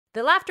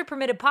The Laughter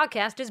Permitted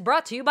podcast is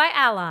brought to you by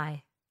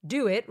Ally.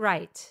 Do it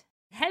right.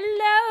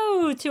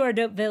 Hello to our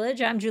dope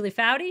village. I'm Julie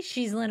Foudy.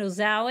 She's Lynn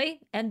Ozawi.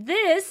 And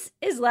this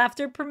is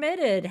Laughter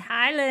Permitted.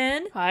 Hi,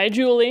 Lynn. Hi,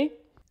 Julie.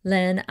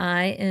 Lynn,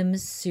 I am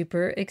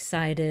super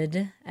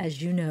excited,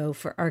 as you know,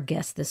 for our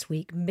guest this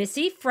week,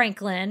 Missy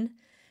Franklin,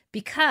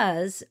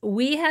 because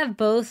we have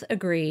both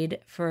agreed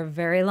for a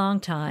very long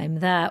time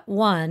that,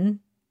 one,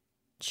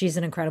 she's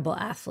an incredible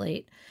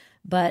athlete,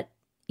 but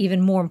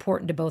even more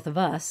important to both of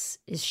us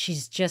is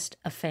she's just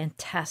a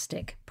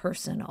fantastic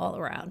person all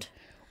around.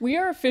 We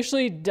are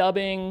officially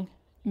dubbing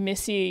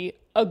Missy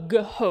a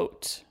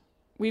goat.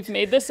 We've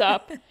made this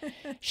up.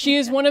 She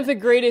is one of the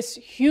greatest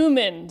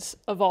humans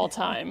of all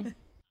time.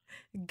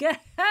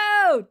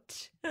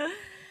 Goat!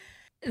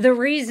 The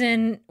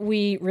reason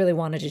we really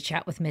wanted to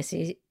chat with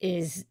Missy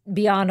is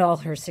beyond all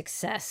her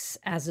success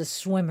as a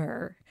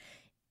swimmer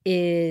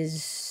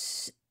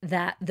is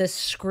that the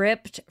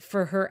script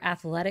for her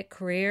athletic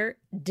career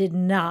did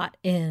not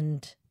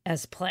end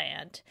as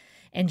planned.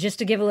 And just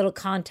to give a little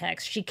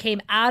context, she came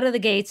out of the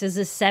gates as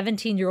a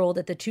 17-year-old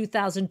at the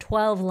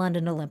 2012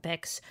 London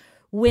Olympics,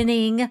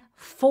 winning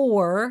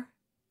 4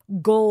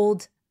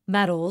 gold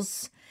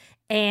medals,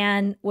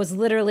 and was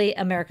literally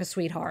America's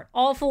sweetheart,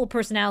 all full of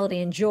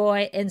personality and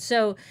joy. And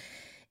so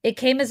it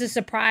came as a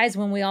surprise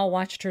when we all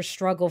watched her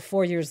struggle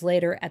 4 years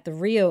later at the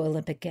Rio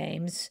Olympic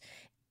Games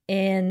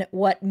in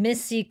what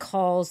Missy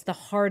calls the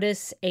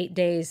hardest 8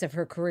 days of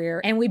her career.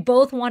 And we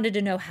both wanted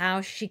to know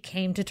how she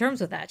came to terms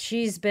with that.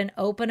 She's been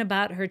open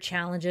about her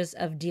challenges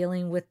of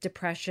dealing with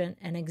depression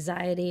and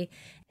anxiety.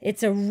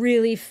 It's a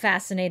really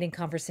fascinating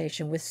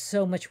conversation with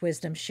so much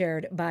wisdom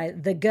shared by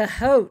the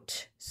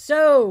GOAT.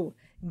 So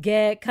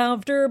get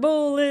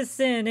comfortable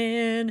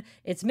listening.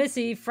 It's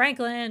Missy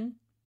Franklin.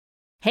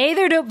 Hey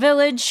there, Dope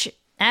Village.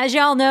 As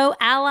y'all know,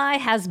 Ally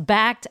has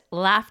backed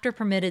Laughter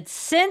Permitted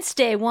since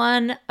day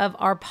one of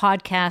our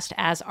podcast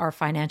as our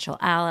financial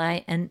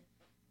ally. And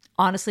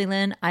honestly,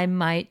 Lynn, I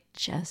might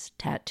just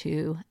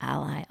tattoo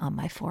Ally on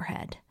my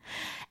forehead.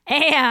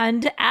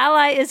 And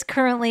Ally is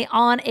currently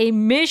on a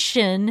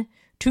mission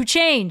to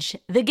change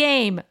the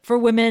game for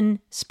women's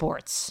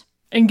sports.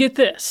 And get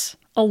this,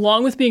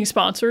 along with being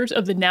sponsors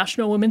of the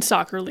National Women's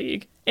Soccer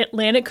League,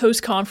 Atlantic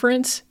Coast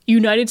Conference,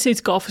 United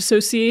States Golf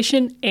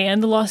Association,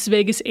 and the Las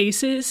Vegas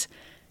Aces,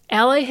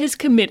 Ally has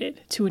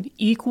committed to an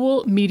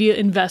equal media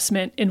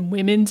investment in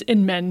women's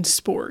and men's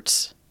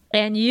sports.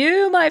 And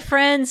you, my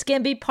friends,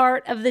 can be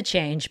part of the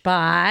change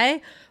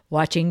by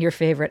watching your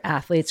favorite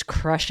athletes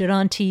crush it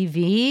on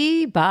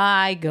TV,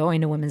 by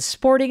going to women's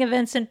sporting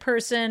events in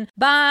person,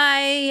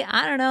 by,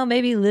 I don't know,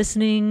 maybe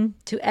listening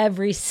to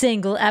every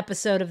single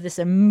episode of this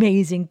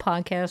amazing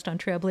podcast on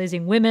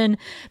trailblazing women.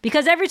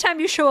 Because every time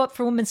you show up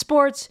for women's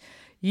sports,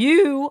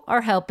 you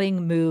are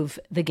helping move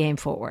the game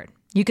forward.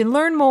 You can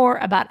learn more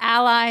about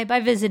Ally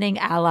by visiting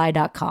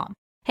ally.com.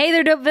 Hey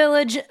there, Dope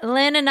Village.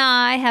 Lynn and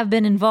I have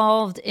been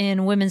involved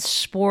in women's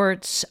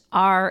sports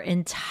our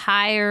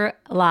entire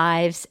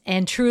lives.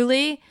 And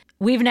truly,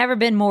 we've never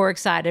been more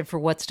excited for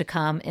what's to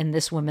come in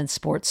this women's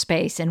sports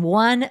space. And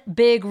one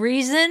big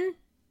reason,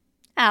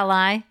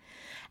 Ally.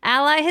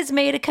 Ally has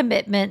made a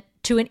commitment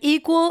to an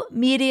equal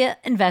media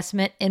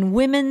investment in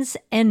women's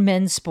and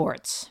men's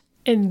sports.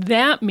 And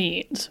that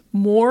means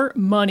more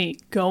money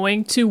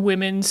going to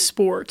women's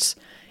sports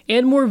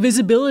and more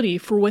visibility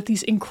for what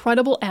these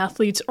incredible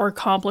athletes are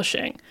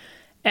accomplishing.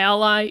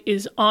 Ally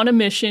is on a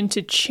mission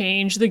to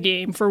change the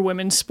game for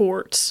women's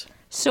sports.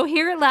 So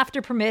here at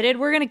Laughter Permitted,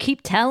 we're going to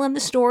keep telling the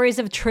stories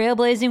of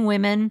trailblazing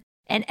women.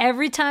 And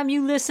every time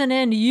you listen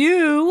in,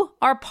 you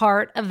are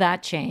part of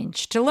that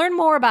change. To learn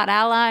more about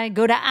Ally,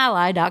 go to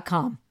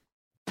ally.com.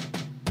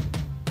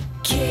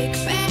 Kick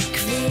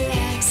back,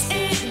 relax,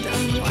 and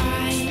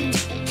unwind.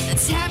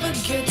 Let's have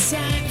a good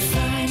time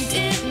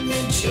finding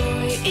the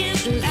joy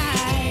in life.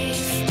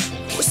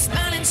 We're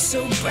smiling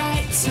so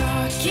bright,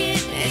 talking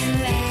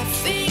and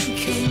laughing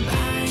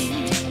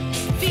combined.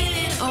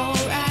 Feeling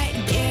alright,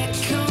 get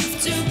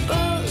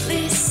comfortable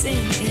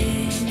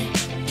listening.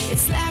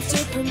 It's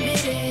Laughter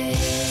Permitted.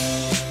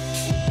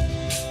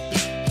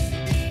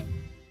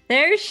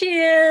 There she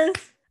is.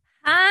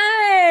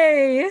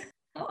 Hi.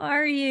 How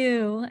are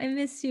you? I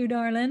miss you,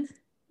 darling.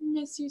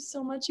 Miss you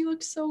so much. You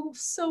look so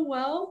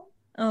well.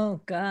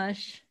 Oh,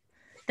 gosh.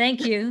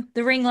 Thank you.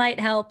 The ring light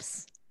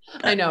helps.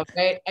 I know,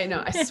 right? I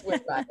know. I swear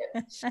by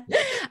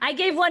it. I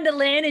gave one to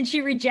Lynn and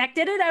she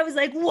rejected it. I was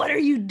like, what are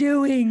you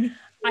doing?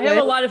 I have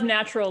a lot of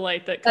natural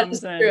light that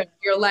comes in. True.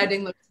 Your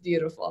lighting looks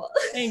beautiful.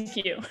 Thank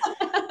you.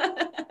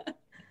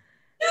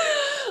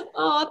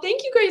 Oh,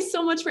 thank you guys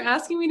so much for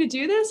asking me to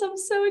do this. I'm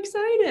so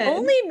excited.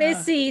 Only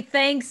Missy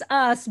thanks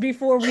us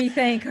before we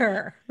thank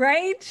her,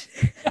 right?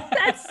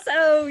 That's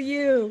so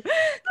you.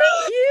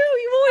 Thank you.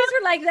 You always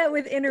were like that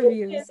with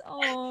interviews.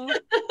 Oh.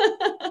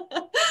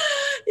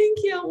 Thank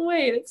you.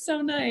 Wait, it's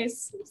so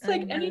nice. It's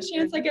like know. any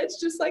chance I get to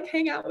just like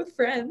hang out with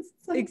friends.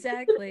 It's like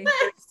Exactly. the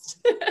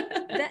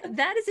best.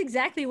 That is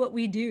exactly what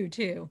we do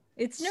too.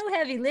 It's no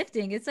heavy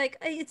lifting. It's like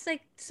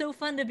so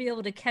fun to be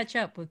able to catch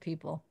up with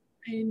people.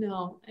 I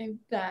know. I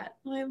bet.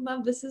 Oh, I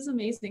love this. Is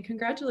amazing.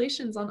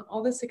 Congratulations on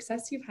all the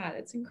success you've had.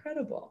 It's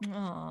incredible.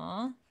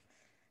 Aw,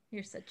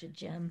 you're such a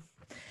gem.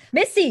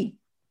 Missy,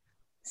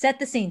 set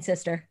the scene,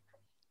 sister.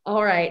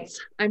 All right.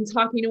 I'm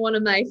talking to one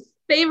of my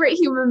favorite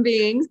human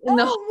beings in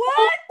the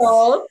Oh,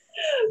 whole world.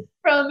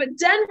 From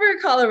Denver,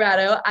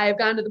 Colorado. I've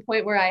gotten to the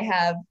point where I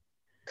have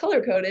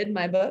color coded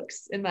my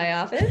books in my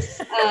office.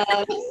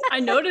 I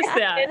noticed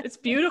that. It's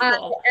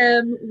beautiful. I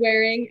am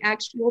wearing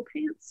actual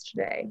pants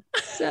today.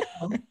 So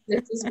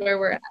this is where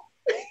we're at.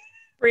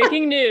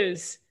 Breaking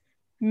news.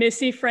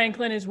 Missy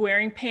Franklin is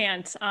wearing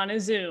pants on a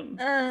Zoom.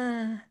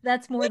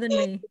 That's more than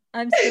me.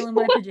 I'm still in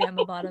my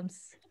pajama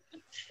bottoms.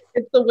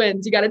 It's the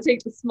wins. You got to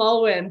take the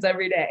small wins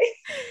every day.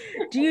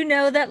 Do you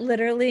know that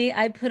literally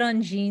I put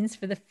on jeans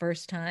for the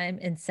first time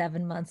in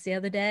 7 months the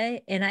other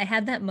day? And I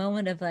had that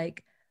moment of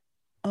like,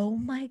 oh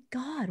my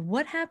God,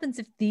 what happens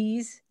if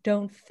these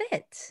don't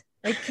fit?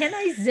 Like, can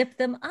I zip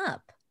them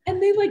up?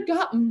 And they like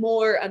got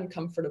more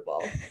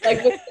uncomfortable.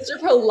 Like with such a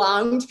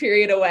prolonged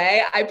period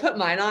away, I put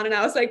mine on and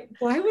I was like,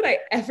 why would I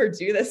ever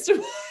do this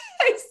to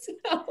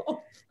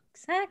myself?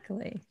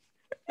 Exactly.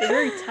 They're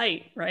very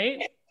tight,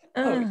 right?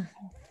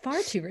 Far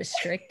too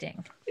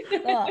restricting.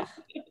 Ugh.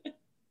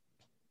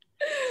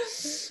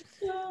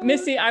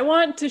 Missy, I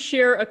want to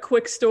share a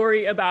quick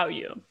story about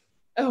you.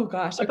 Oh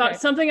gosh. Okay.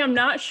 About something I'm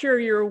not sure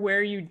you're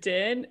aware you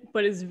did,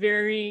 but is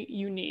very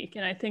unique.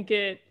 And I think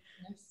it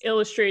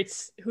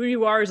illustrates who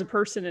you are as a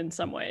person in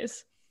some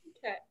ways.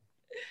 Okay.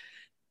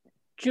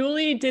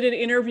 Julie did an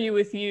interview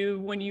with you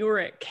when you were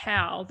at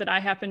Cal that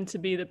I happened to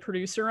be the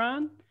producer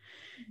on.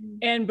 Mm-hmm.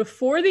 And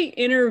before the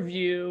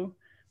interview,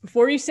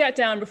 before you sat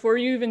down, before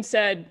you even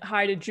said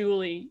hi to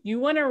Julie, you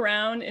went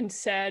around and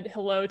said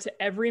hello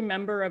to every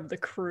member of the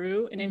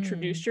crew and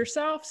introduced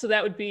yourself. So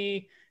that would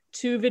be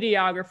 2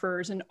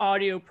 videographers, an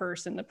audio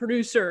person, the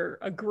producer,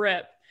 a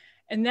grip.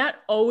 And that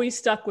always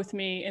stuck with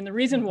me. And the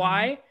reason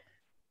why,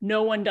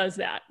 no one does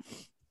that.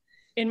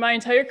 In my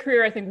entire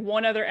career, I think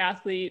one other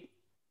athlete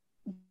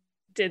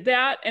did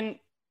that. And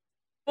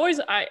always,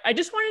 I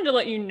just wanted to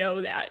let you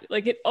know that.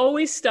 Like, it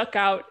always stuck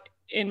out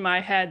in my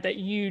head that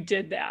you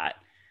did that.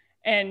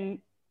 And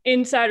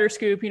insider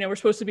scoop, you know, we're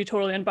supposed to be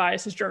totally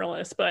unbiased as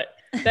journalists, but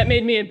that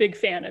made me a big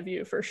fan of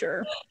you for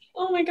sure.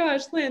 Oh my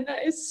gosh, Lynn,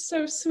 that is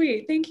so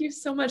sweet. Thank you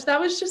so much.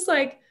 That was just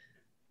like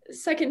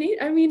second.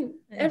 I mean,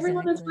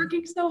 everyone is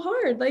working so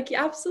hard. Like,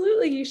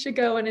 absolutely, you should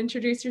go and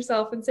introduce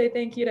yourself and say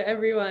thank you to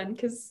everyone,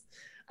 because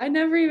I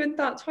never even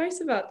thought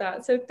twice about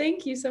that. So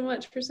thank you so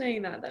much for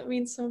saying that. That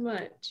means so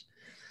much.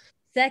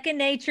 Second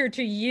nature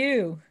to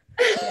you.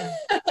 Yeah.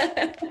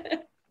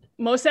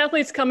 Most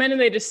athletes come in and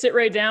they just sit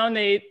right down.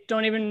 They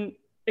don't even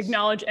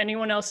acknowledge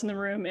anyone else in the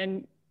room.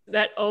 And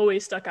that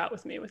always stuck out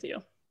with me with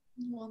you.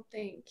 Well,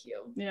 thank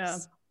you. Yeah.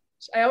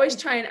 I always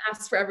try and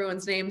ask for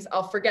everyone's names.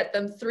 I'll forget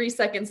them 3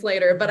 seconds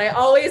later, but I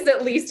always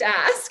at least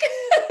ask.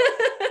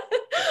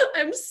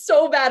 I'm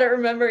so bad at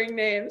remembering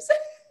names.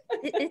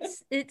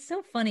 It's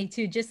so funny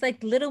too. Just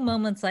like little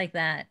moments like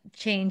that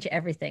change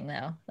everything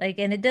though. Like,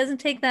 and it doesn't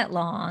take that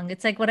long.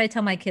 It's like what I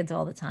tell my kids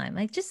all the time.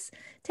 Like, just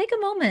take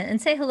a moment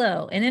and say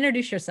hello and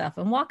introduce yourself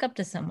and walk up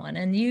to someone,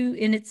 and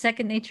it's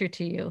second nature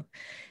to you.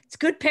 It's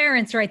good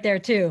parents right there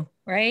too,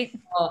 right?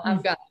 Oh,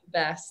 I've got the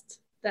best.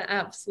 The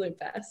absolute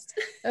best.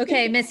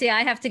 Okay, Missy,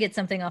 I have to get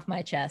something off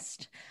my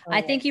chest. Oh.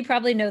 I think you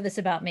probably know this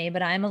about me,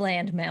 but I'm a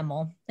land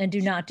mammal and do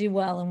not do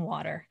well in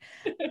water.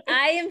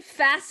 I am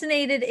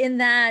fascinated in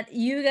that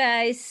you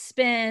guys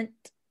spent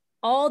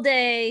all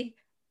day,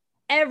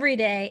 every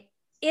day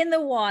in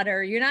the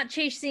water. You're not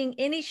chasing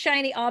any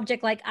shiny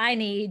object like I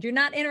need. You're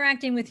not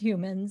interacting with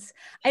humans.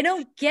 I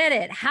don't get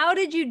it. How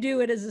did you do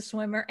it as a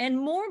swimmer? And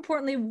more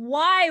importantly,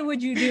 why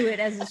would you do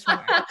it as a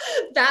swimmer?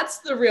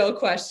 That's the real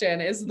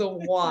question, is the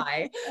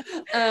why.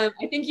 I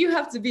think you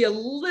have to be a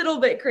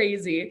little bit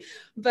crazy,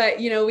 but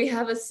you know, we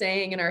have a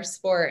saying in our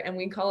sport and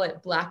we call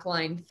it black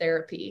line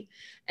therapy.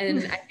 And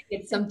I think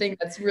it's something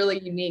that's really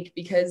unique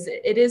because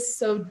it is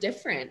so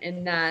different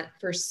in that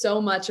for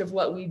so much of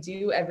what we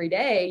do every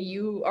day,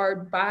 you are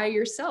by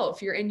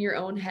yourself. You're in your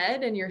own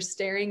head and you're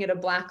staring at a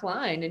black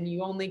line, and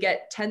you only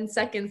get 10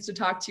 seconds to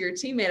talk to your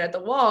teammate at the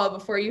wall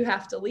before you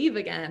have to leave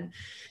again.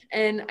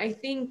 And I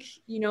think,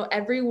 you know,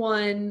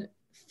 everyone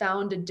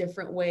found a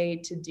different way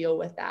to deal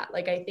with that.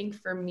 Like, I think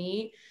for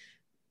me,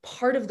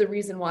 part of the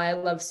reason why I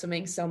love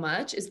swimming so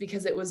much is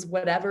because it was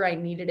whatever I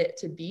needed it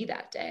to be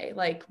that day.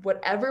 Like,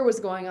 whatever was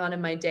going on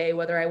in my day,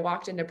 whether I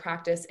walked into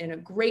practice in a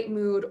great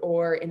mood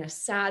or in a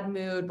sad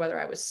mood, whether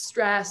I was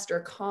stressed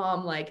or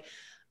calm, like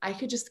I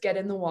could just get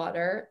in the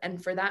water.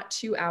 And for that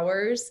 2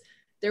 hours,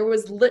 there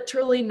was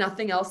literally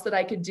nothing else that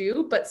I could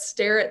do but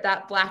stare at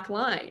that black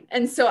line.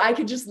 And so I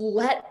could just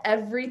let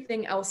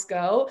everything else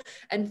go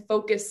and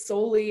focus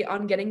solely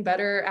on getting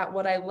better at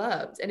what I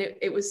loved. And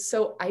it was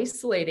so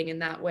isolating in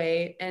that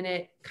way. And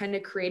it kind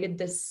of created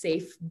this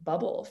safe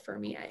bubble for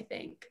me, I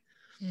think.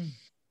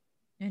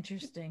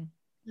 Interesting.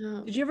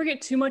 Did you ever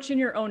get too much in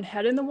your own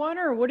head in the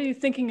water, or what are you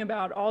thinking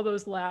about all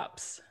those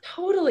laps?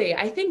 Totally.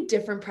 I think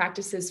different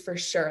practices for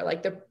sure.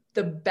 Like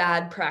the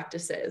bad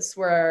practices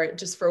where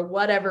just for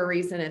whatever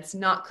reason, it's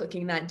not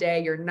clicking that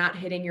day, you're not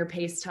hitting your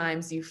pace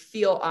times, you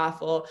feel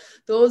awful.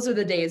 Those are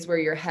the days where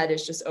your head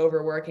is just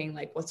overworking,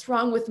 like, what's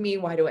wrong with me?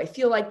 Why do I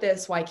feel like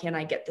this? Why can't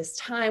I get this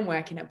time?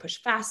 Why can't I push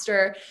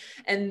faster?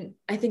 And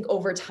I think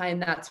over time,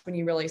 that's when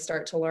you really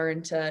start to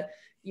learn to,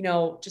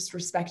 just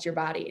respect your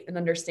body and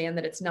understand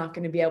that it's not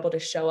going to be able to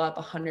show up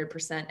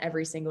 100%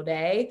 every single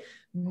day.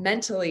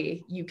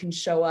 Mentally, you can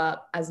show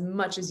up as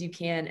much as you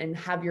can and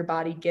have your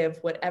body give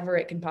whatever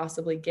it can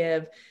possibly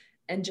give,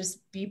 and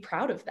just be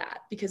proud of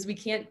that, because we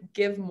can't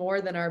give more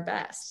than our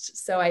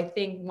best. So I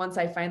think once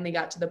I finally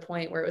got to the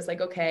point where it was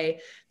like, okay,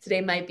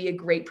 today might be a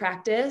great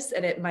practice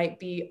and it might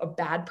be a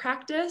bad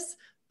practice,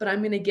 but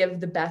I'm going to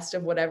give the best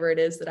of whatever it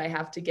is that I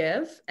have to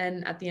give.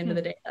 And at the end of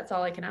the day, that's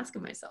all I can ask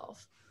of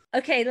myself.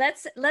 Okay,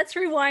 let's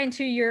rewind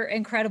to your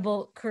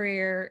incredible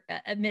career,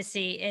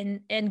 Missy,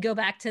 and go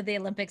back to the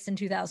Olympics in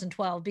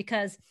 2012,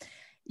 because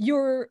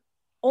you're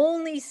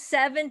only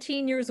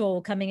 17 years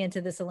old coming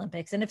into this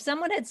Olympics. And if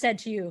someone had said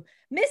to you,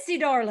 Missy,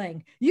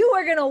 darling, you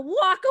are going to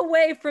walk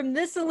away from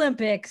this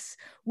Olympics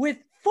with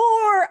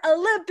 4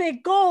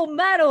 Olympic gold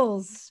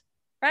medals,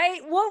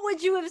 right? What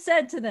would you have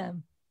said to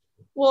them?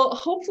 Well,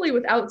 hopefully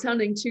without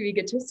sounding too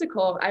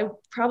egotistical, I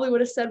probably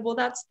would have said, well,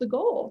 that's the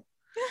goal.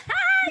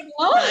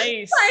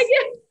 Nice.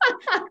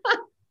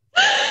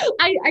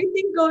 I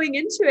think going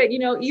into it,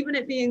 even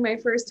it being my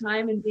first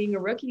time and being a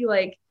rookie,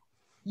 like,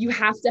 you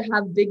have to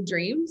have big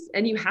dreams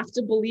and you have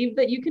to believe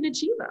that you can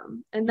achieve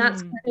them. And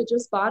that's kind of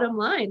just bottom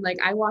line. Like,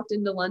 I walked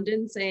into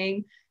London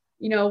saying,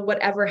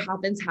 whatever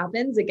happens,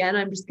 happens. Again,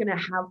 I'm just going to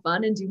have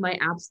fun and do my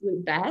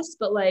absolute best.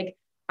 But like,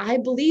 I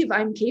believe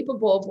I'm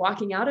capable of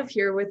walking out of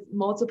here with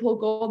multiple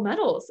gold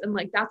medals. And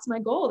like, that's my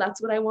goal.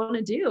 That's what I want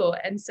to do.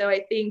 And so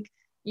I think,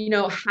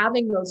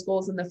 having those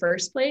goals in the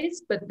first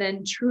place, but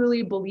then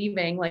truly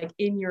believing, like,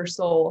 in your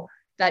soul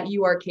that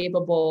you are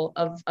capable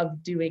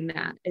of doing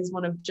that is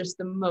one of just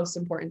the most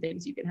important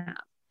things you can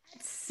have.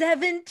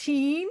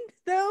 17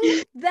 though?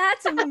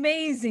 That's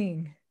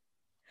amazing.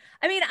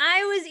 I mean,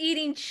 I was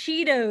eating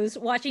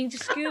Cheetos watching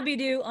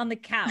Scooby-Doo on the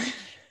couch.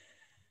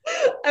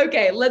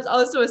 Okay, let's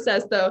also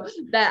assess though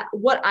that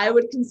what I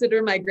would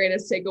consider my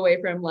greatest takeaway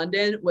from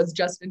London was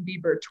Justin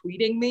Bieber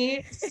tweeting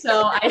me.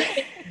 So I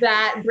think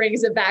that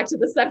brings it back to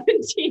the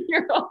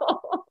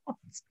 17-year-old.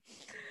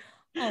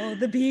 Oh,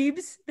 the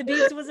Biebs. The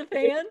Biebs was a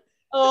fan.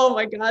 Oh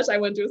my gosh, I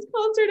went to his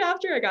concert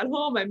after I got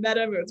home. I met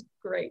him. It was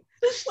great.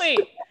 Wait,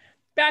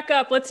 back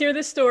up. Let's hear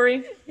this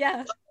story.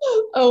 Yeah.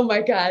 Oh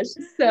my gosh.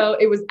 So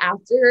it was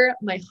after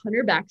my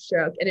 100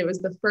 backstroke, and it was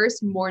the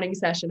first morning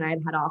session I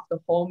had off the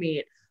whole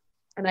meet.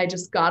 And I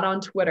just got on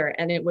Twitter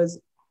and it was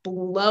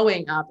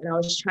blowing up, and I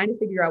was trying to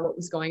figure out what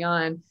was going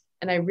on.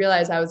 And I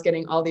realized I was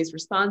getting all these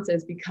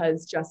responses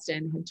because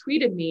Justin had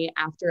tweeted me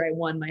after I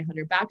won my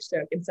 100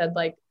 backstroke and said,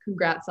 like,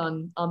 congrats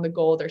on the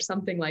gold or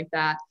something like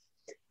that.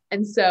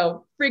 And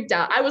so freaked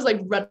out. I was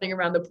like running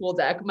around the pool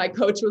deck. My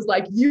coach was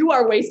like, you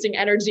are wasting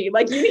energy.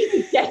 Like, you need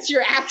to get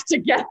your act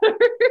together.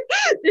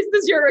 This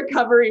is your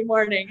recovery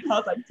morning. And I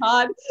was like,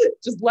 Todd,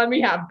 just let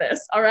me have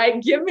this. All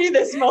right. Give me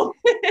this moment.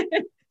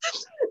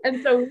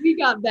 And so we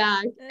got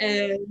back,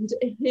 and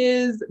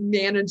his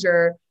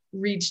manager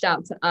reached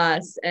out to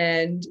us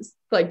and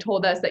like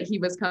told us that he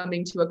was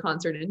coming to a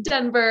concert in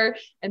Denver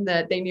and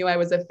that they knew I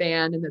was a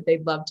fan and that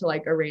they'd love to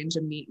like arrange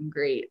a meet and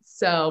greet.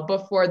 So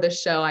before the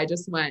show, I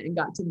just went and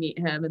got to meet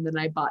him, and then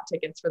I bought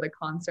tickets for the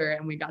concert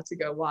and we got to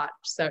go watch.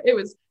 So it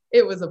was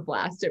a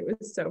blast. It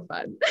was so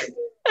fun.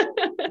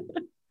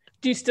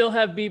 Do you still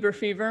have Bieber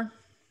fever?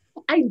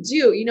 I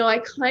do. I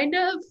kind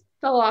of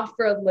fell off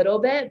for a little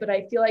bit, but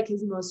I feel like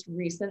his most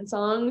recent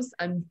songs,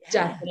 I'm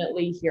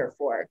definitely here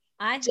for.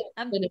 I'm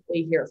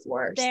definitely here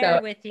for. There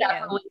so with you.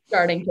 Definitely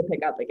starting to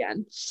pick up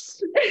again.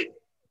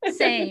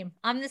 Same.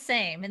 I'm the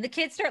same. And the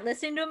kids start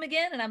listening to him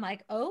again, and I'm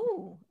like,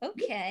 oh,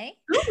 okay.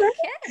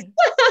 Okay.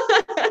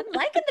 I'm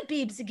liking the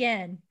Biebs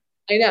again.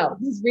 I know.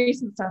 His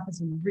recent stuff has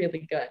been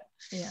really good.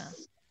 Yeah.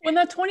 When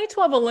the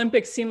 2012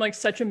 Olympics seemed like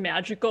such a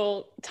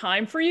magical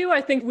time for you, I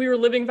think we were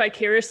living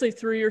vicariously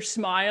through your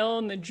smile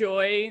and the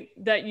joy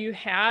that you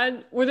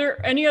had. Were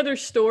there any other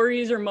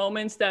stories or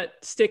moments that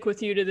stick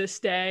with you to this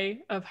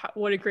day of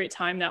what a great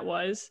time that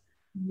was?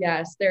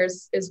 Yes,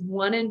 is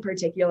one in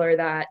particular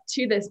that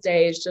to this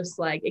day is just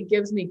like, it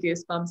gives me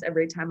goosebumps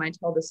every time I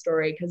tell the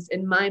story, because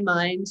in my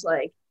mind,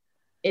 like,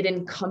 it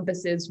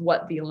encompasses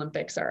what the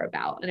Olympics are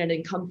about, and it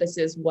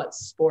encompasses what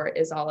sport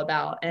is all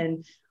about.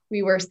 And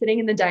we were sitting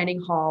in the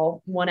dining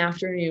hall one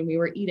afternoon, we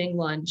were eating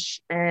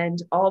lunch,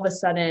 and all of a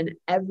sudden,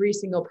 every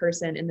single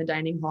person in the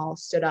dining hall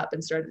stood up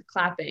and started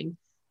clapping.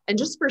 And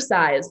just for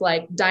size,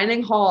 like,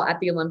 dining hall at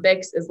the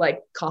Olympics is like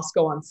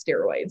Costco on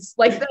steroids.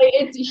 Like,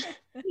 it's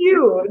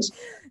huge.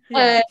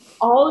 And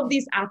all of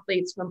these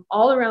athletes from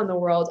all around the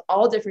world,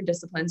 all different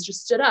disciplines,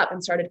 just stood up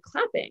and started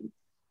clapping.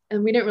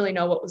 And we didn't really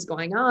know what was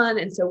going on.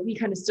 And so we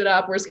kind of stood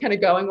up, we're just kind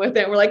of going with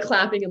it. We're like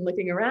clapping and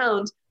looking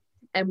around.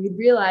 And we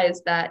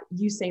realized that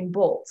Usain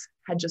Bolt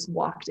had just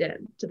walked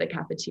in to the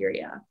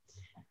cafeteria.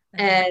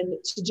 And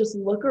to just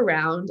look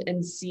around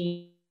and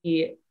see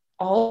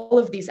all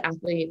of these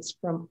athletes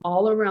from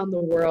all around the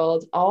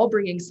world, all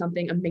bringing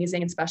something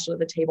amazing and special to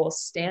the table,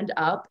 stand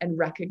up and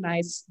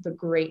recognize the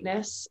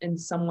greatness in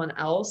someone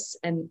else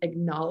and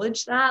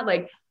acknowledge that.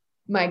 Like,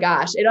 my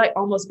gosh, it like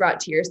almost brought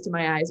tears to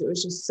my eyes. It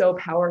was just so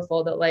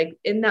powerful that like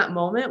in that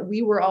moment,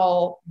 we were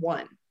all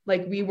one.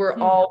 Like we were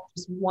all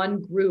just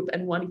one group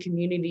and one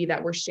community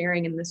that were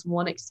sharing in this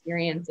one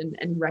experience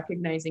and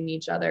recognizing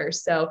each other.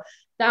 So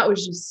that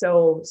was just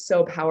so,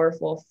 so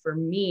powerful for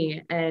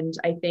me. And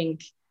I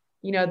think,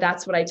 you know,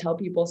 that's what I tell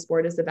people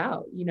sport is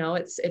about. You know,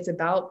 it's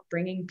about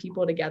bringing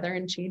people together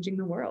and changing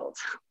the world.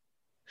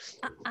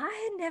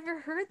 I had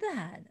never heard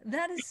that.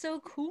 That is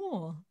so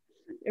cool.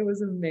 It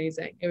was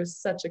amazing. It was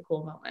such a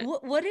cool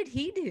moment. What did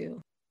he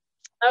do?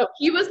 Oh,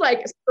 he was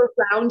like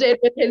surrounded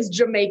with his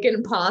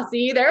Jamaican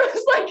posse. There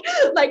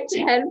was like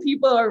 10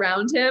 people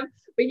around him,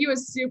 but he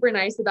was super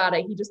nice about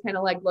it. He just kind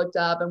of like looked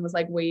up and was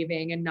like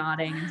waving and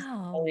nodding and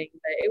smiling.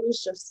 But it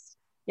was just,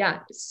 yeah,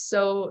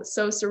 so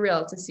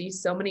surreal to see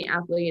so many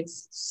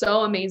athletes,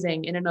 so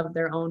amazing in and of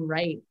their own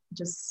right,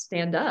 just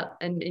stand up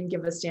and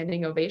give a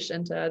standing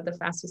ovation to the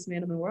fastest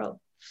man in the world.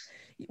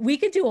 We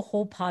could do a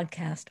whole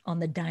podcast on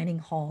the dining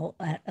hall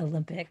at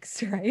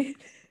Olympics, right?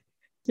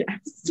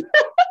 Yes.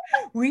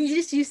 We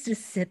just used to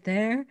sit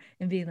there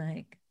and be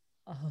like,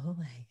 oh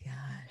my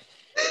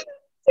gosh.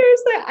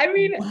 Seriously, I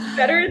mean,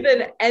 better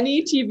than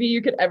any TV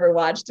you could ever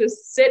watch, to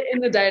sit in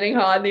the dining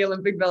hall in the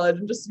Olympic Village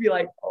and just be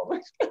like, oh my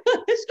gosh,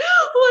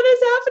 what is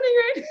happening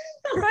right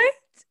now? Right?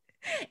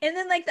 And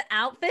then like the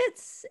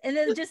outfits and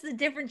then just the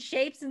different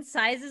shapes and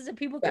sizes of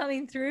people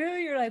coming through.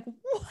 You're like,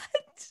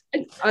 what?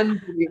 It's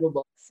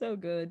unbelievable. So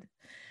good.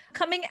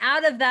 Coming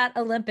out of that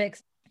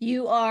Olympics,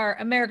 you are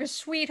America's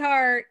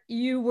sweetheart.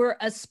 You were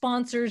a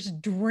sponsor's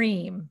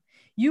dream.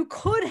 You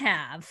could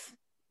have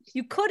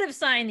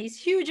signed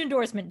these huge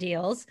endorsement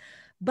deals,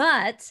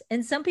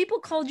 and some people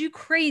called you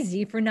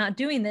crazy for not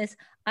doing this.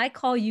 I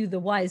call you the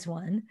wise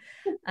one,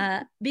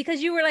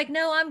 because you were like,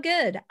 no, I'm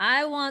good.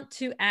 I want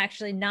to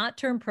actually not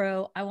turn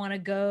pro. I want to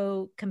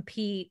go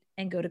compete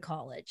and go to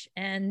college.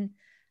 And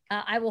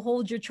I will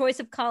hold your choice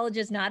of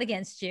colleges not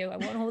against you. I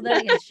won't hold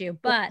that against you,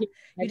 but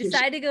you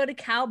decided to go to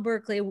Cal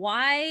Berkeley.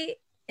 Why?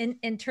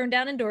 And turn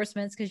down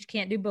endorsements, because you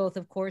can't do both.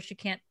 Of course, you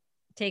can't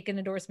take an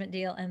endorsement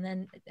deal and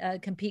then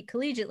compete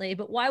collegiately.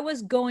 But why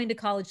was going to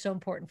college so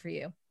important for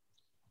you?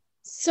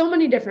 So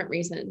many different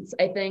reasons.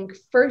 I think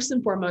first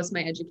and foremost,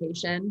 my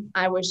education.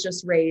 I was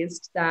just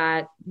raised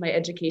that my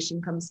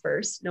education comes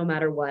first, no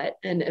matter what.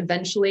 And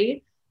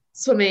eventually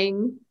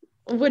swimming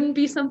wouldn't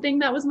be something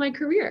that was my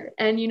career.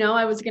 And, you know,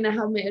 I was going to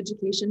have my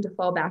education to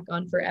fall back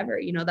on forever.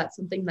 You know, that's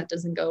something that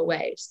doesn't go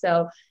away.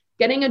 So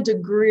getting a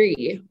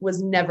degree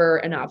was never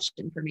an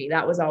option for me.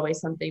 That was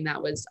always something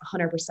that was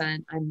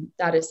 100%.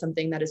 That is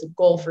something that is a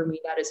goal for me.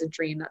 That is a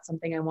dream. That's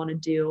something I want to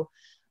do.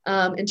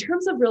 In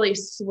terms of really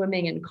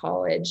swimming in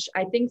college,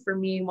 I think for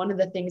me, one of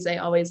the things I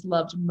always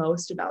loved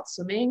most about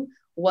swimming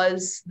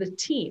was the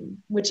team,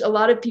 which a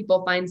lot of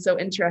people find so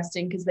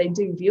interesting because they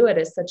do view it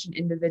as such an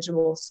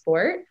individual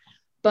sport.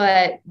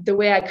 But the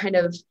way I kind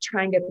of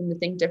try and get them to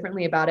think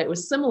differently about it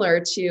was similar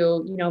to,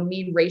 you know,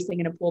 me racing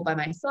in a pool by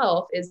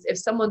myself. Is if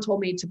someone told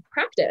me to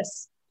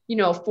practice, you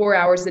know, 4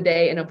 hours a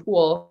day in a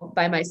pool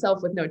by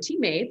myself with no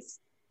teammates,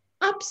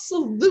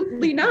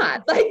 absolutely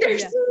not. Like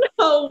there's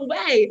no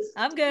way.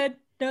 I'm good.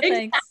 No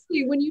exactly. Thanks.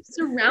 When you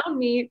surround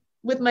me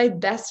with my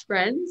best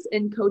friends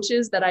and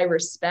coaches that I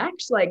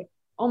respect, like,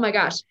 oh my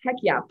gosh, heck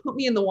yeah, put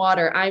me in the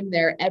water. I'm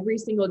there every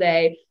single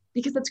day.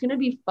 Because it's going to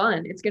be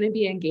fun, it's going to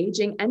be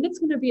engaging, and it's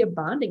going to be a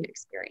bonding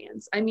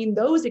experience. I mean,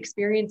 those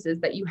experiences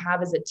that you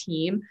have as a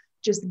team,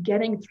 just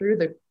getting through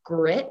the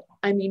grit,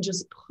 I mean,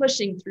 just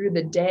pushing through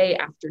the day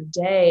after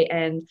day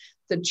and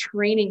the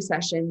training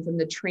sessions and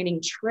the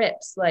training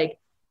trips, like,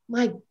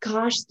 my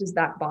gosh, does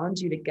that bond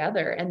you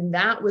together? And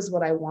that was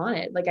what I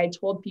wanted. Like I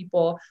told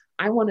people,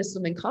 I want to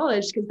swim in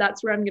college because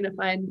that's where I'm going to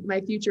find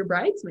my future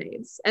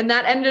bridesmaids. And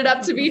that ended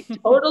up to be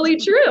totally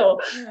true.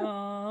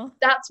 Aww.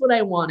 That's what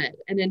I wanted.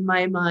 And in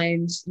my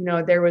mind, you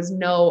know, there was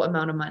no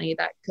amount of money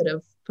that could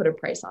have put a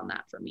price on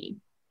that for me.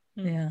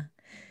 Yeah.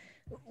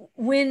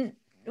 When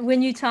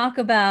you talk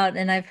about,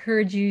 and I've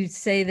heard you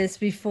say this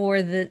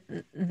before,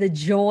 the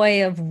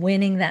joy of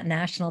winning that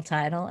national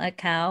title at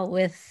Cal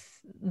with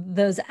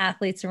those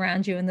athletes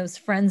around you and those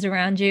friends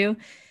around you,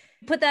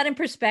 put that in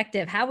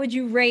perspective. How would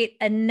you rate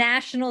a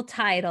national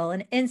title,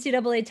 an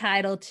NCAA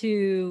title,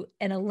 to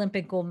an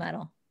Olympic gold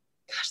medal?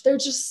 Gosh, they're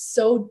just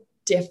so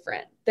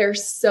different. They're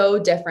so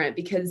different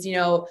because, you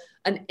know,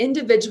 an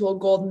individual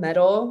gold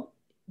medal,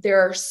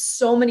 there are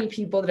so many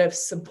people that have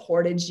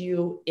supported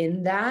you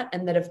in that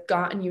and that have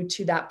gotten you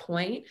to that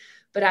point.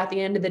 But at the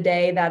end of the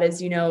day, that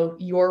is, you know,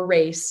 your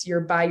race,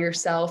 you're by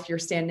yourself, you're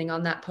standing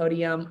on that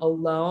podium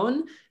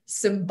alone.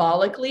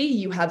 Symbolically,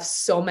 you have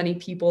so many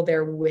people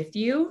there with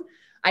you.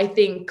 I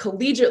think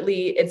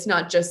collegiately, it's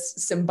not just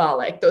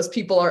symbolic. Those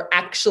people are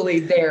actually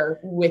there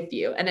with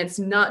you. And it's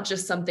not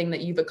just something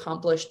that you've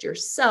accomplished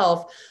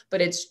yourself,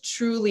 but it's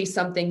truly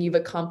something you've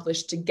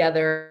accomplished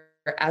together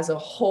as a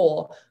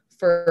whole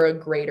for a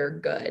greater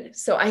good.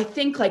 So I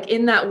think like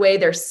in that way,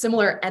 they're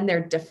similar and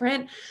they're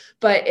different,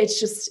 but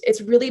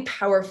it's really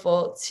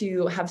powerful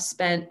to have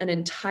spent an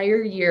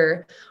entire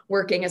year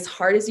working as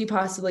hard as you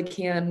possibly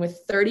can with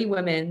 30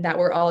 women that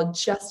were all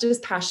just as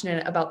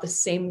passionate about the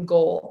same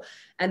goal.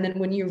 And then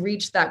when you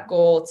reach that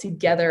goal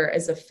together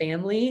as a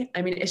family,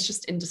 I mean, it's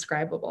just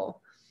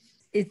indescribable.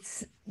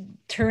 It's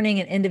turning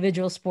an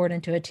individual sport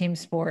into a team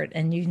sport,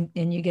 and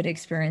you get to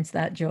experience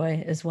that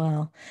joy as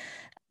well.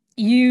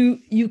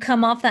 You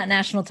come off that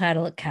national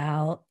title at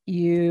Cal.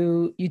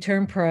 You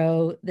turn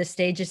pro. The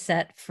stage is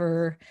set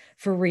for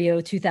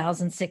Rio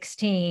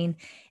 2016,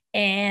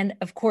 and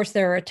of course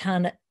there are a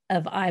ton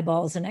of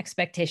eyeballs and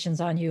expectations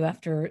on you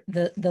after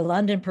the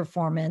London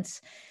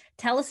performance.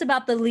 Tell us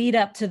about the lead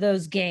up to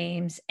those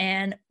games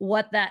and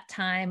what that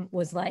time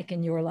was like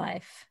in your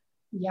life.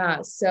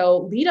 Yeah.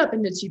 So lead up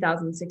into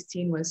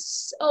 2016 was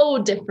so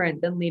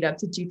different than lead up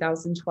to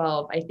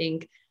 2012. I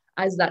think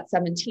as that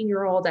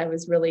 17-year-old, I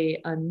was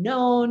really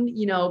unknown.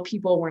 You know,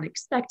 people weren't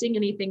expecting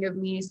anything of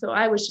me. So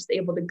I was just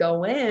able to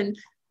go in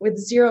with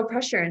zero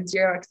pressure and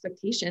zero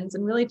expectations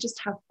and really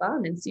just have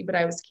fun and see what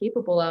I was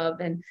capable of.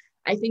 And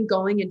I think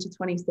going into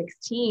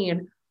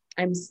 2016,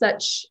 I'm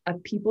such a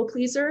people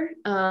pleaser.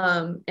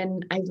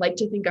 And I like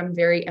to think I'm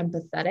very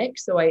empathetic.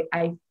 So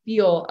I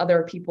feel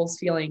other people's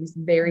feelings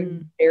very,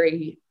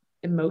 very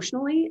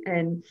emotionally.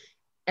 And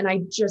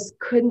I just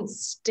couldn't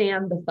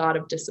stand the thought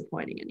of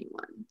disappointing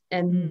anyone.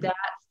 And that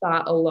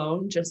thought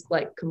alone just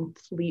like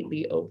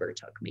completely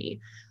overtook me.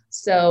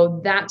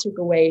 So that took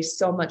away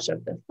so much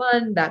of the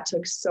fun. That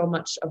took so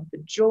much of the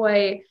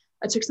joy.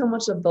 I took so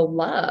much of the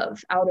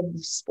love out of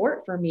the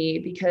sport for me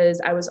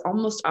because I was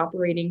almost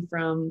operating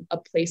from a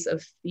place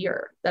of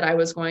fear that I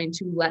was going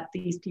to let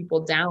these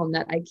people down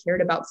that I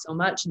cared about so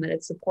much and that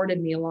had supported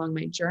me along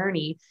my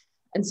journey.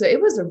 And so it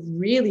was a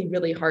really,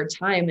 really hard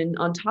time. And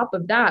on top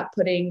of that,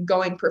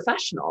 going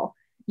professional,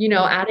 you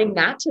know, adding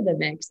that to the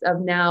mix of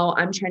now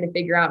I'm trying to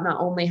figure out not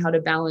only how to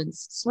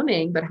balance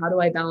swimming, but how do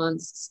I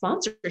balance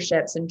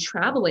sponsorships and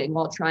traveling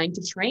while trying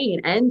to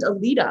train and a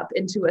lead up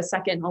into a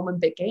second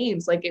Olympic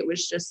Games. Like it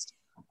was just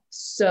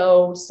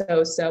so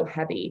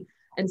heavy.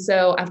 And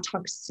so I've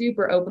talked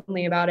super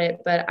openly about it,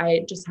 but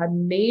I just had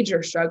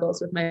major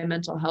struggles with my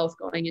mental health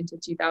going into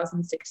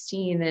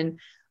 2016. And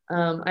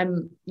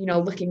I'm, you know,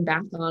 looking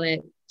back on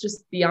it,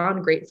 just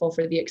beyond grateful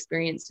for the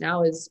experience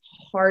now. As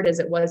hard as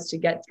it was to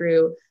get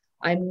through,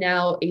 I'm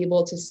now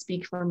able to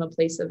speak from a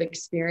place of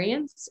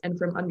experience and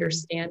from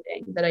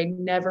understanding that I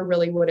never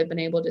really would have been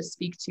able to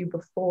speak to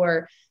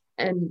before.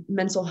 And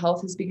mental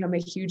health has become a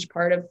huge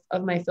part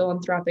of my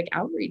philanthropic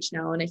outreach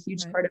now and a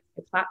huge part of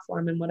my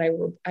platform and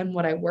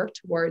what I work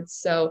towards.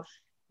 So,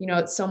 you know,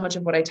 it's so much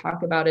of what I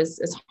talk about is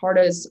as hard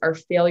as our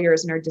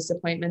failures and our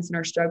disappointments and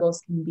our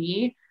struggles can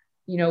be,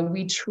 you know,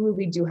 we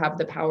truly do have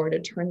the power to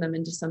turn them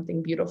into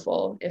something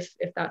beautiful if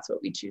that's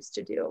what we choose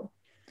to do.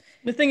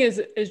 The thing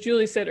is, as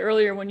Julie said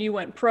earlier, when you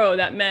went pro,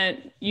 that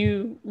meant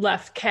you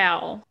left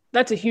Cal.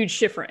 That's a huge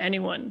shift for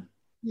anyone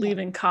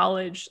leaving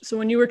college. So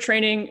when you were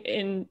training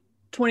in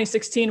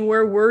 2016,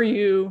 where were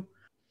you?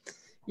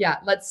 Yeah,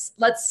 let's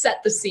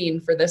set the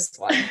scene for this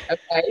one.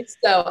 Okay.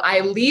 So I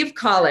leave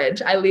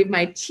college, I leave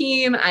my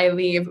team, I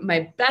leave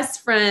my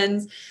best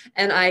friends,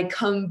 and I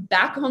come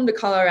back home to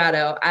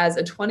Colorado as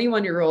a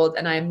 21-year-old,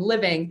 and I'm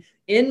living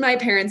in my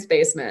parents'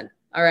 basement.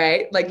 All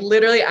right. Like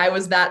literally I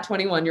was that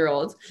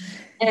 21-year-old.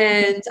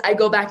 And I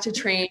go back to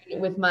train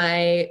with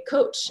my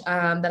coach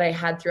that I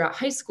had throughout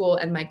high school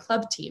and my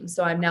club team.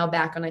 So I'm now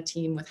back on a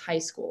team with high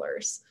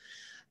schoolers.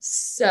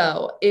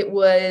 So it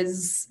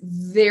was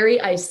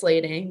very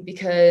isolating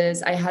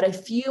because I had a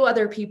few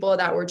other people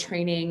that were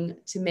training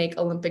to make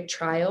Olympic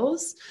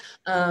trials.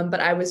 But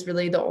I was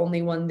really the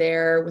only one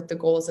there with the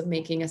goals of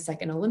making a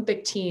second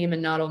Olympic team.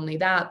 And not only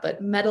that,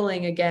 but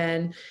medaling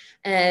again.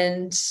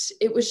 And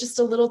it was just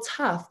a little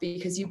tough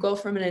because you go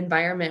from an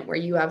environment where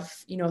you have,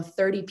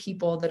 30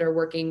 people that are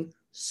working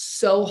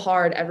so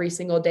hard every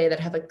single day, that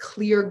have a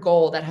clear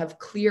goal, that have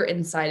clear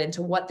insight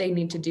into what they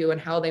need to do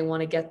and how they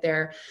want to get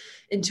there,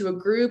 into a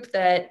group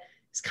that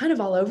is kind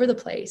of all over the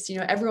place.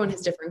 Everyone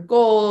has different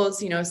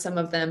goals. Some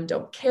of them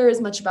don't care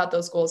as much about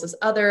those goals as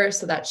others.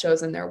 So that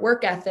shows in their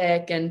work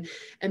ethic, and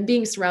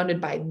being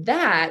surrounded by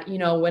that,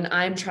 when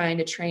I'm trying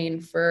to train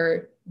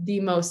for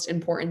the most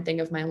important thing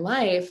of my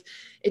life,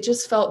 it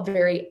just felt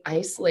very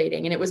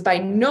isolating. And it was by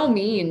no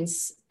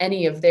means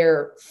any of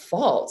their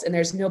fault. And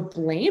there's no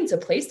blame to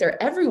place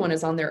there. Everyone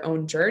is on their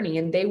own journey,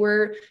 and they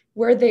were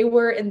where they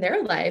were in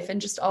their life.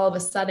 And just all of a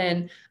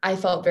sudden, I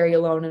felt very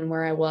alone in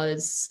where I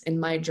was in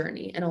my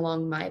journey and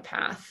along my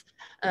path.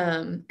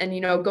 And,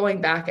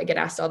 going back, I get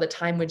asked all the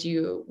time, would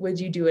you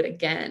do it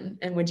again?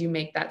 And would you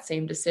make that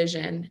same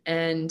decision?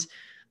 And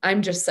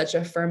I'm just such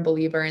a firm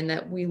believer in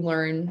that we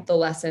learn the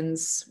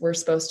lessons we're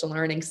supposed to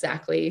learn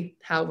exactly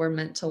how we're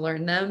meant to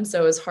learn them.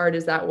 So as hard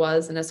as that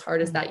was, and as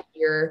hard as that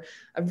year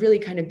of really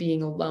kind of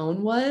being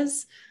alone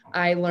was,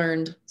 I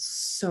learned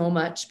so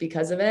much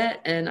because of it.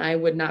 And I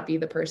would not be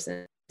the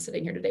person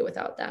sitting here today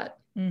without that.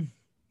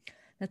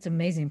 That's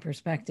amazing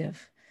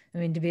perspective. I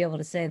mean, to be able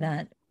to say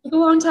that Took a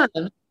long time.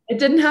 It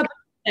didn't happen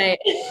overnight.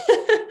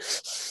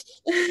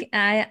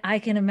 I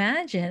can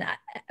imagine.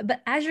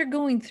 But as you're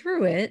going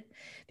through it,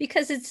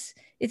 because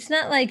it's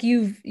not like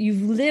you've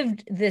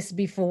lived this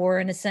before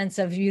in a sense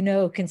of,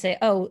 can say,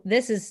 oh,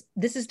 this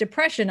is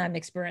depression I'm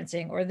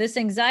experiencing, or this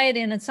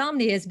anxiety and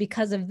insomnia is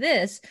because of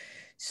this.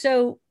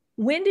 So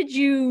when did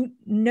you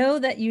know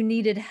that you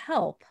needed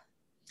help?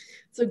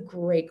 It's a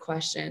great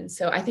question.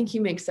 So I think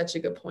you make such a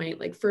good point.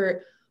 Like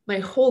for my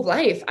whole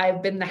life,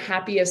 I've been the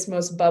happiest,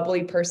 most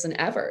bubbly person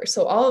ever.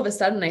 So all of a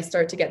sudden I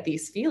start to get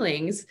these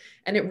feelings,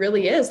 and it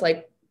really is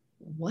like,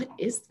 what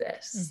is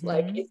this? Mm-hmm.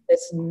 Like, is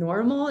this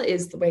normal?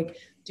 Is like,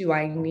 do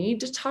I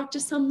need to talk to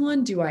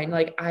someone? Do I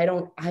like, I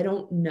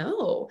don't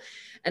know.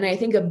 And I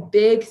think a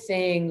big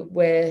thing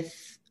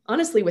with,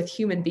 honestly, with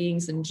human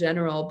beings in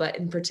general, but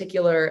in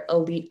particular,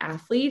 elite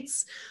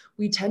athletes,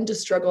 we tend to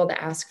struggle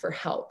to ask for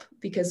help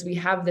because we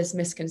have this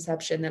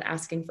misconception that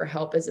asking for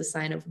help is a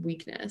sign of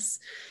weakness.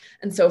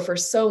 And so for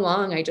so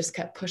long, I just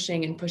kept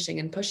pushing and pushing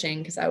and pushing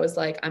because I was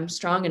like, I'm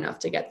strong enough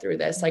to get through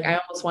this. Like I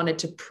almost wanted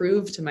to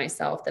prove to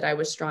myself that I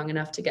was strong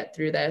enough to get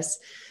through this.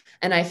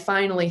 And I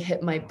finally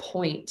hit my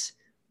point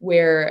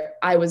where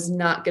I was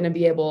not going to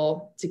be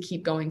able to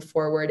keep going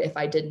forward if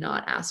I did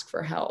not ask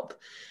for help.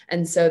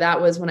 And so that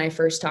was when I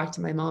first talked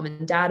to my mom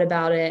and dad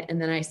about it. And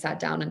then I sat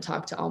down and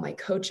talked to all my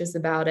coaches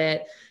about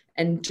it.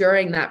 And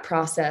during that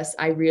process,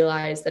 I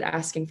realized that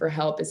asking for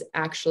help is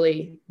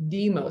actually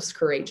the most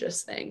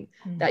courageous thing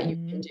that you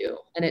can do.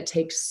 And it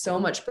takes so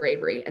much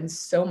bravery and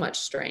so much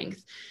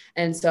strength.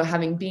 And so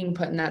being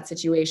put in that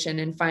situation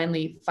and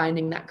finally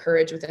finding that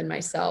courage within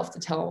myself to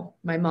tell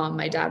my mom,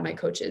 my dad, my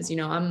coaches,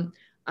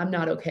 I'm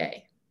not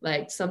okay.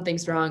 Like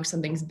something's wrong.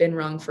 Something's been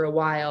wrong for a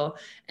while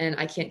and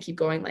I can't keep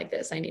going like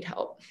this. I need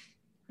help.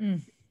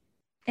 And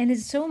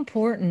it's so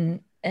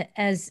important,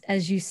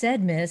 as you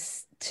said,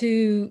 Miss,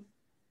 to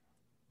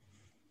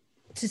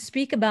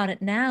speak about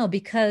it now,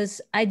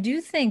 because I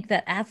do think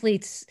that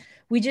athletes,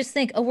 we just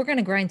think, oh, we're going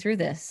to grind through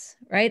this,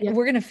 right? Yeah.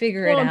 We're going to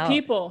figure it out.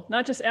 People,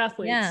 not just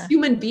athletes. Yeah.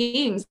 Human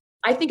beings.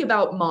 I think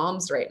about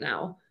moms right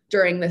now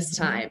during this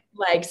time,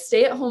 like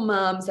stay-at-home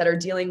moms that are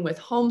dealing with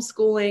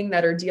homeschooling,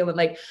 that are dealing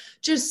like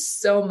just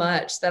so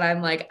much that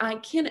I'm like, I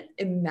can't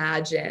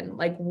imagine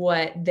like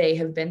what they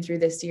have been through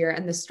this year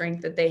and the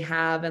strength that they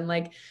have. And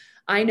like,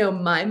 I know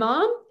my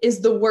mom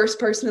is the worst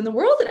person in the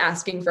world at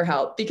asking for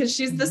help because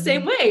she's the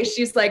same way.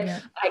 She's like,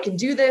 I can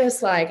do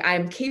this. Like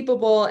I'm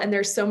capable. And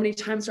there's so many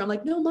times where I'm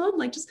like, no, mom,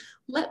 like just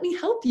let me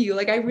help you.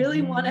 Like, I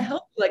really want to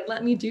help you. Like,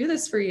 let me do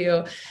this for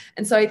you.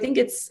 And so I think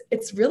it's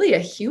really a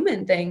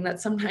human thing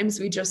that sometimes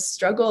we just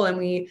struggle. And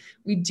we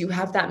do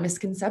have that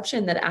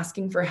misconception that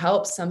asking for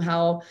help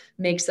somehow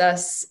makes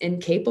us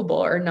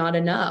incapable or not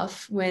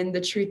enough, when the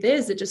truth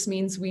is, it just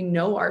means we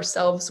know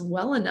ourselves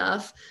well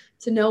enough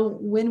to know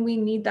when we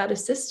need that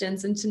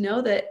assistance and to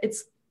know that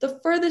it's the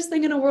furthest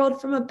thing in the world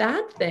from a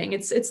bad thing.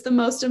 It's the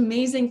most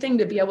amazing thing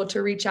to be able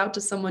to reach out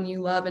to someone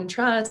you love and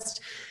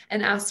trust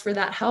and ask for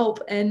that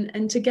help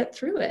and to get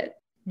through it.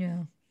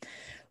 Yeah.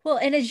 Well,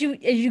 and as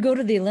you go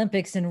to the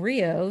Olympics in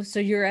Rio, so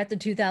you're at the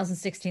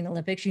 2016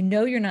 Olympics,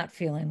 you're not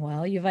feeling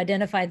well. You've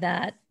identified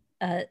that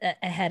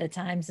ahead of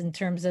times in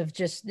terms of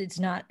just,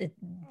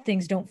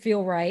 things don't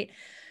feel right.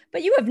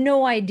 But you have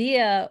no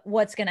idea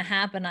what's going to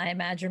happen, I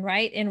imagine,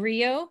 right, in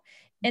Rio.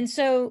 And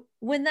so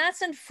when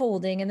that's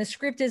unfolding and the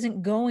script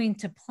isn't going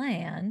to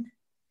plan,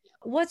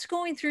 what's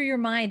going through your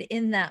mind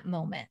in that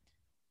moment?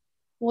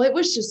 Well, it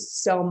was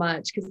just so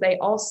much because they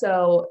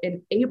also,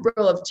 in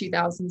April of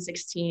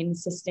 2016,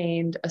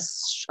 sustained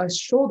a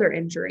shoulder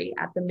injury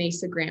at the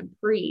Mesa Grand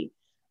Prix.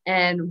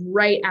 And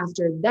right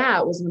after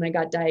that was when I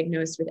got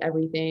diagnosed with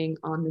everything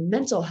on the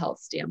mental health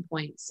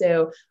standpoint.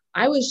 So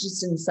I was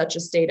just in such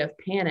a state of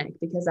panic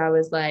because I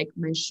was like,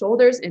 my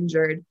shoulder's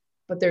injured,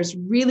 but there's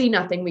really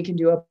nothing we can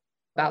do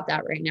about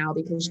that right now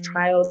because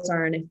trials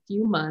are in a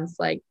few months.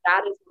 Like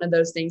that is one of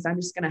those things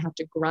I'm just going to have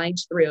to grind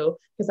through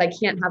because I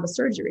can't have a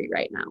surgery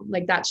right now.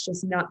 Like that's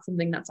just not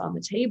something that's on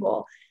the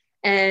table.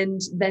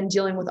 And then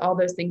dealing with all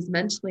those things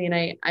mentally.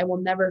 And I will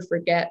never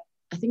forget,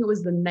 I think it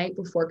was the night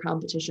before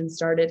competition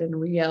started in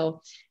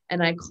Rio.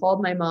 And I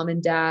called my mom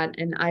and dad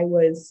and I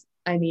was,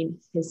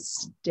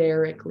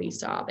 hysterically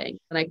sobbing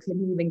and I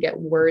couldn't even get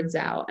words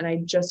out. And I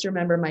just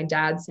remember my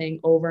dad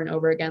saying over and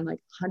over again, like,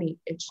 honey,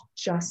 it's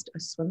just a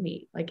swim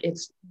meet. Like,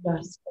 it's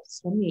just a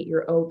swim meet.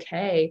 You're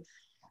okay.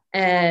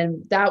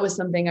 And that was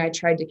something I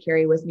tried to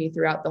carry with me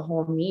throughout the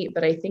whole meet.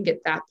 But I think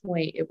at that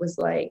point, it was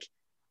like,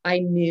 I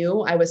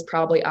knew I was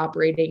probably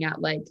operating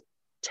at like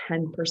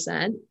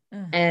 10%.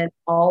 And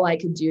all I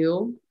could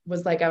do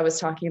was, like I was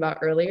talking about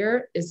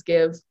earlier, is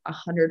give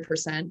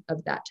 100%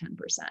 of that 10%.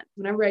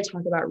 Whenever I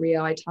talk about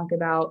Rio, I talk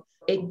about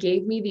it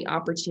gave me the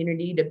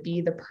opportunity to be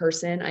the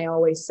person I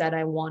always said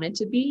I wanted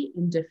to be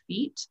in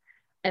defeat.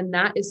 And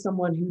that is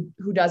someone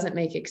who doesn't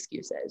make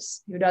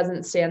excuses, who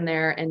doesn't stand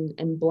there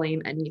and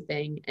blame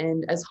anything.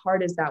 And as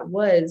hard as that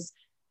was,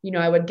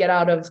 I would get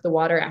out of the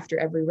water after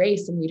every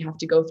race and we'd have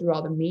to go through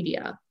all the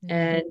media.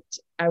 And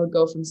I would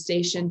go from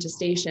station to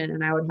station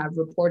and I would have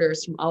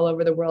reporters from all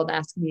over the world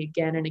ask me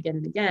again and again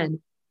and again,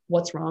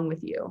 what's wrong with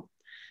you?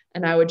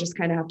 And I would just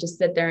kind of have to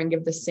sit there and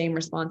give the same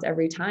response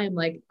every time.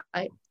 Like,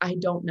 I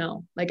don't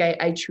know. Like,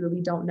 I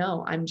truly don't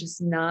know. I'm just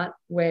not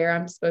where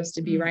I'm supposed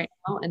to be right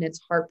now. And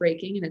it's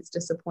heartbreaking and it's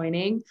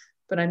disappointing,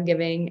 but I'm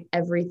giving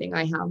everything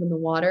I have in the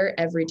water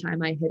every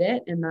time I hit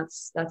it. And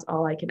that's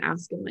all I can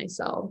ask of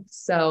myself.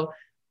 So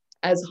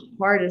as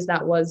hard as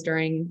that was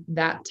during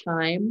that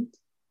time,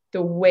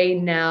 the way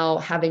now,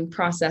 having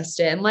processed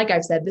it, and like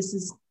I've said, this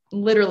is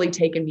literally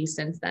taken me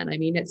since then. I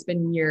mean, it's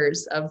been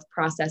years of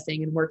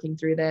processing and working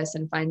through this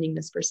and finding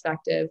this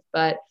perspective,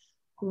 but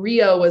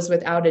Rio was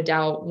without a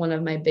doubt one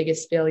of my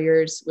biggest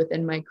failures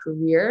within my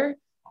career.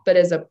 But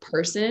as a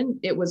person,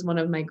 it was one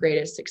of my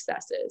greatest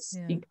successes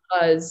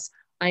because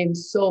I am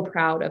so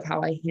proud of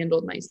how I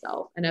handled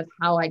myself and of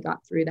how I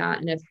got through that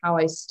and of how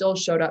I still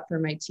showed up for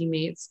my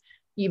teammates,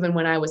 even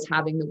when I was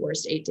having the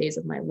worst 8 days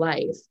of my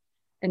life.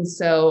 And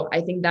so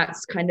I think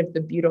that's kind of the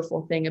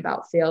beautiful thing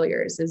about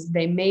failures is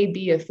they may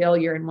be a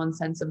failure in one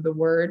sense of the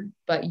word,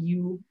 but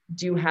you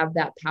do have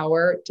that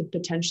power to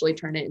potentially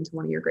turn it into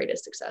one of your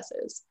greatest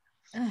successes.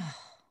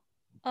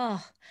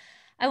 Oh,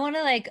 I want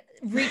to like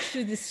reach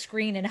through the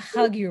screen and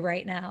hug you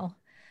right now.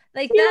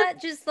 Like that,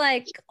 just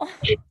like,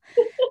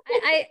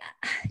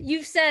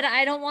 you've said,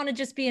 I don't want to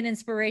just be an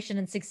inspiration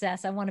and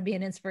success. I want to be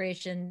an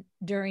inspiration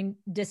during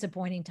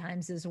disappointing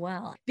times as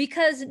well,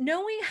 because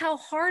knowing how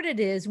hard it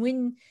is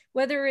when,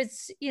 whether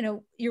it's,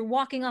 you're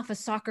walking off a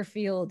soccer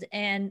field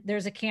and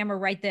there's a camera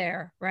right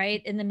there,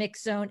 right in the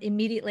mix zone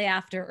immediately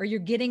after, or you're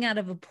getting out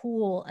of a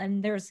pool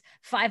and there's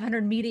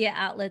 500 media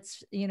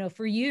outlets,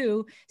 for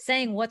you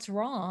saying what's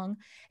wrong.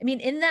 I mean,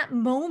 in that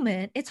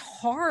moment, it's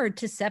hard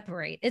to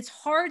separate. It's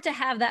hard to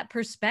have that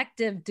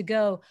perspective to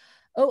go,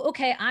 oh,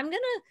 okay, I'm going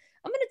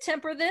to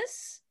temper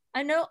this.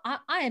 I know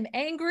I am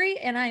angry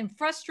and I am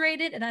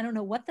frustrated and I don't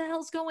know what the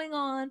hell's going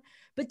on,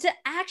 but to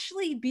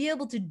actually be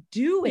able to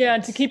do it. Yeah,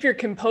 and to keep your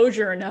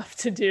composure enough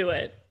to do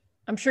it.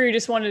 I'm sure you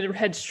just wanted to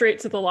head straight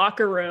to the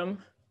locker room.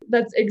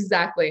 That's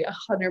exactly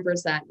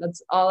 100%.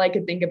 That's all I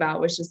could think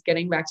about was just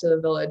getting back to the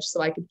village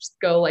so I could just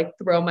go like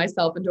throw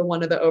myself into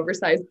one of the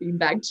oversized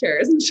beanbag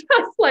chairs and just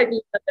like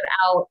let it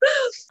out.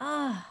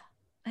 Oh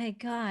my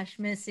gosh,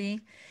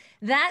 Missy.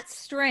 That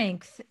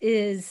strength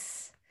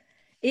is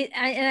it.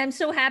 And I'm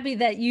so happy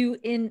that you,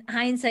 in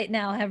hindsight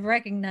now, have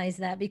recognized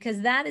that,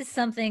 because that is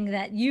something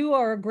that you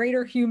are a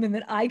greater human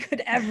than I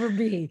could ever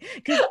be.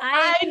 Because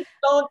I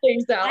don't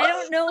think so. I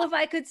don't know if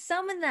I could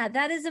summon that.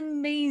 That is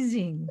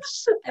amazing.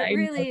 It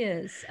really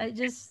is.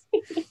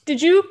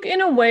 Did you,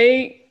 in a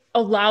way,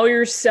 allow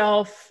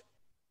yourself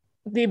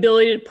the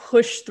ability to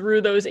push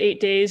through those 8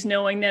 days,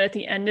 knowing that at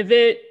the end of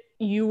it,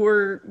 you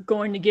were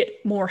going to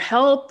get more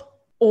help?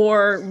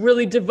 Or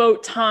really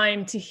devote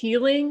time to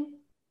healing?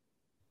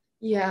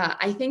 Yeah,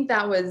 I think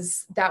that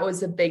was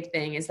a big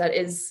thing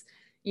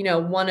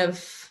one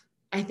of,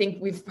 I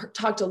think we've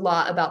talked a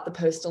lot about the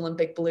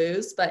post-Olympic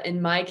blues, but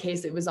in my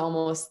case, it was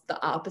almost the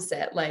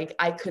opposite. Like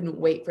I couldn't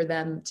wait for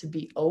them to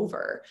be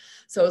over.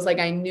 So it was like,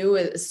 I knew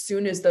as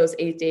soon as those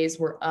 8 days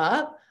were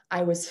up,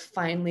 I was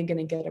finally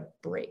going to get a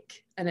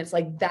break. And it's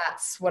like,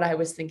 that's what I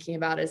was thinking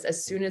about is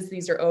as soon as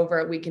these are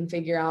over, we can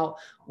figure out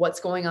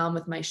what's going on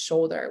with my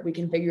shoulder. We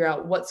can figure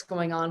out what's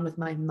going on with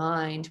my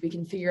mind. We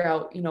can figure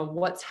out,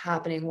 what's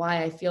happening,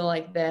 why I feel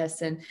like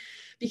this. And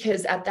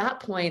because at that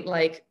point,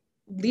 like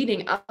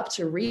leading up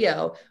to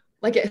Rio,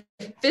 like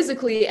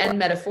physically and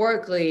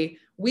metaphorically,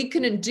 we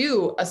couldn't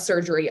do a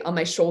surgery on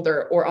my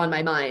shoulder or on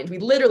my mind. We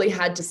literally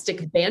had to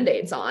stick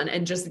Band-Aids on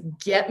and just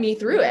get me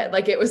through it.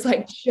 Like it was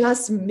like,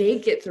 just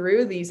make it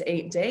through these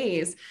 8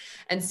 days.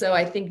 And so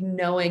I think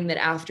knowing that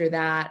after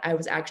that, I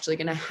was actually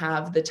going to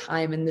have the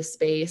time and the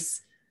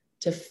space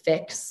to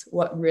fix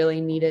what really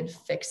needed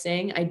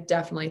fixing, I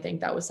definitely think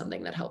that was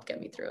something that helped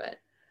get me through it.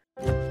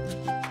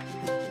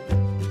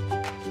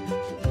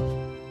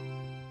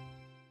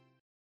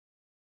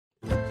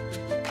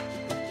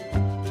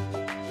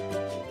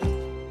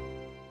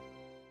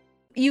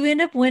 You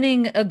end up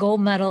winning a gold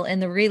medal in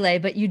the relay,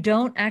 but you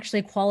don't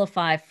actually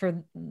qualify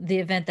for the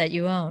event that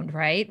you owned,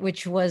 right?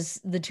 Which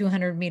was the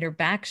 200-meter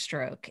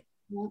backstroke.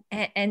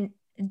 Yeah. And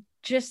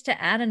just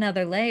to add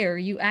another layer,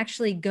 you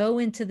actually go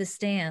into the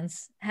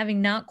stands,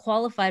 having not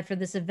qualified for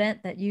this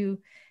event that you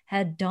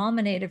had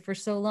dominated for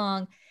so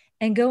long,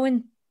 and go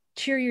and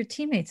cheer your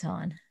teammates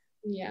on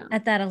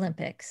at that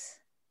Olympics.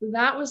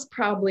 That was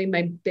probably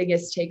my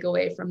biggest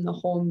takeaway from the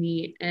whole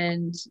meet.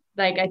 And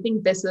like, I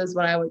think this is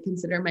what I would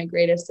consider my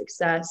greatest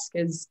success,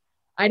 because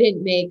I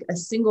didn't make a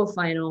single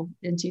final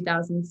in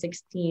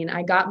 2016.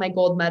 I got my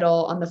gold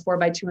medal on the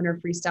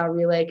 4x200 freestyle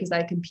relay because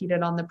I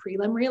competed on the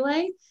prelim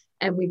relay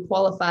and we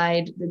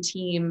qualified the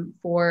team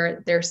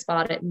for their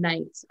spot at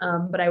night.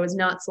 But I was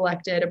not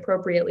selected,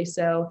 appropriately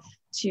so,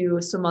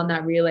 to swim on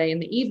that relay in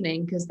the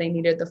evening because they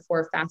needed the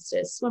 4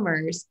 fastest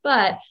swimmers.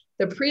 But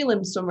the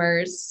prelim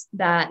swimmers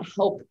that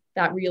help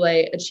that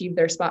relay achieve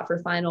their spot for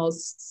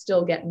finals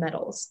still get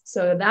medals.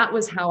 So that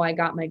was how I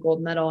got my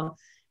gold medal.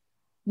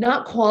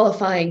 Not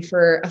qualifying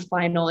for a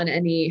final in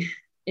any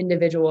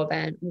individual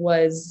event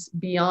was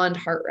beyond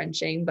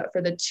heart-wrenching, but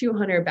for the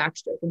 200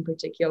 backstroke in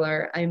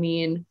particular, I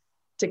mean,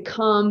 to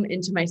come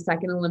into my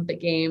second Olympic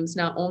Games,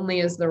 not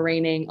only as the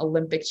reigning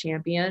Olympic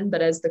champion,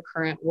 but as the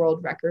current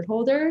world record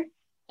holder,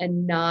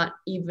 and not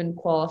even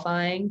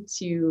qualifying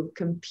to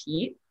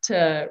compete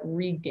to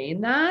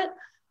regain that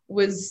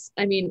was,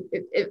 I mean,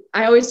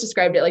 I always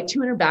described it like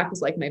 200 back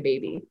was like my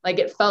baby. Like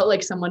it felt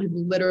like someone had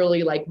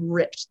literally like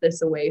ripped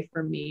this away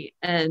from me.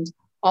 And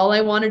all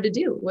I wanted to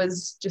do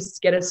was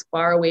just get as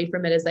far away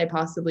from it as I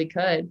possibly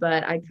could.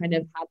 But I kind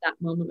of had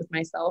that moment with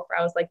myself where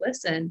I was like,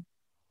 listen,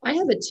 I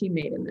have a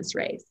teammate in this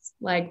race.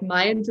 Like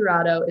Maya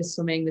Jurado is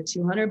swimming the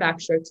 200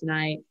 backstroke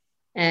tonight.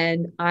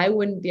 And I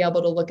wouldn't be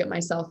able to look at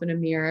myself in a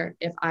mirror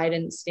if I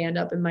didn't stand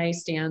up in my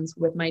stands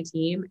with my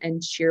team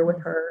and cheer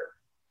with her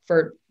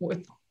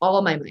with all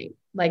of my might.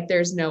 Like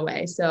there's no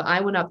way. So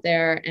I went up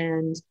there,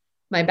 and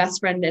my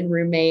best friend and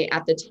roommate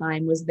at the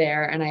time was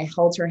there, and I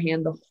held her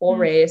hand the whole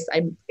race.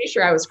 I'm pretty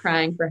sure I was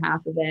crying for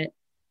half of it.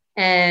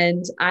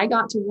 And I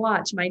got to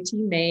watch my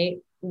teammate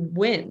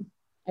win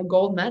a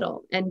gold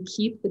medal and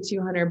keep the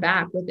 200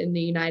 back within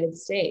the United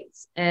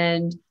States.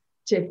 And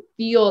to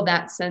feel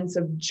that sense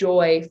of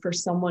joy for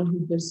someone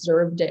who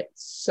deserved it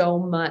so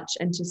much,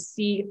 and to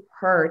see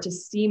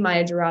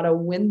Maya Jurado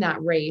win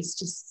that race,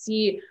 to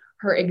see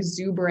her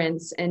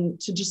exuberance, and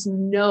to just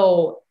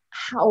know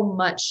how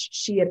much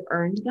she had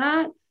earned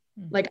that.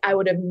 Like I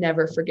would have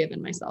never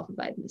forgiven myself if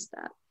I'd missed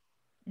that.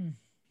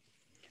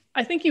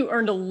 I think you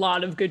earned a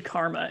lot of good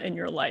karma in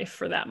your life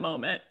for that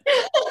moment.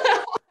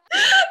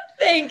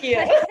 Thank you.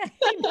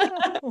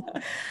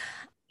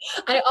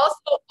 I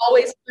also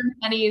always turn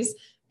pennies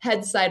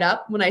head side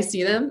up when I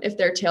see them, if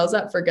they're tails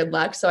up, for good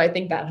luck. So I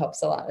think that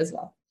helps a lot as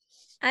well.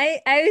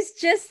 I was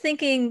just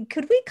thinking,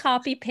 could we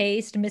copy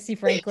paste Missy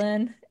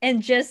Franklin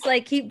and just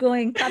like keep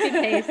going, copy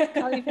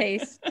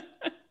paste?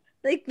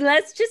 Like,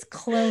 let's just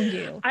clone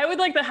you. I would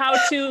like the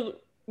how-to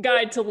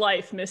guide to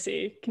life,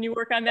 Missy. Can you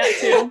work on that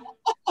too?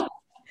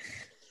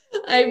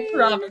 I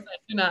promise I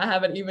do not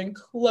have it even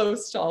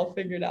close to all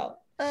figured out.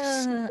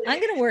 I'm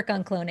going to work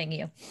on cloning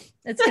you.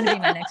 It's going to be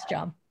my next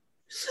job.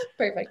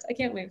 Perfect. I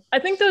can't wait. I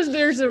think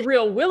there's a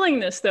real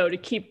willingness, though, to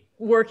keep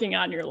working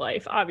on your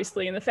life,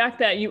 obviously. And the fact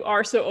that you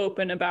are so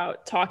open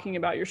about talking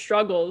about your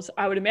struggles,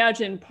 I would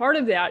imagine part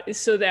of that is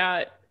so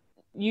that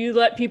you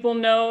let people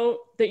know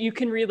that you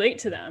can relate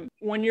to them.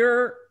 When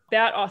you're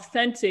that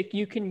authentic,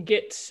 you can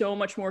get so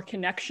much more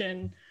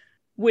connection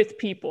with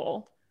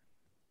people.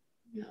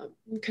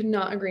 Yeah, could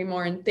not agree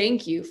more. And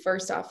thank you,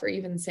 first off, for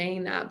even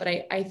saying that. But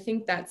I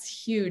think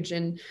that's huge.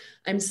 And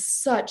I'm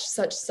such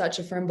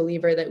a firm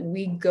believer that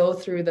we go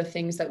through the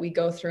things that we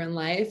go through in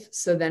life,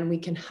 so then we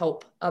can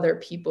help other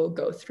people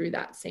go through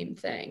that same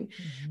thing.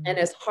 Mm-hmm. And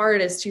as hard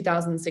as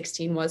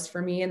 2016 was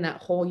for me, and that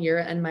whole year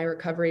and my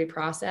recovery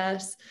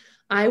process,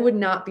 I would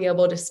not be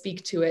able to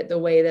speak to it the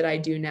way that I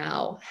do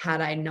now had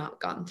I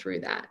not gone through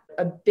that.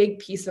 A big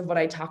piece of what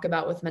I talk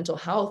about with mental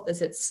health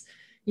is it's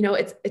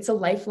a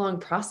lifelong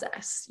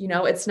process.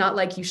 It's not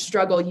like you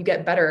struggle, you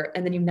get better,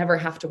 and then you never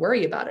have to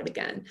worry about it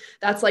again.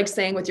 That's like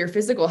saying with your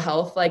physical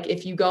health, like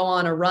if you go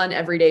on a run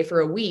every day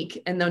for a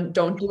week and then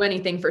don't do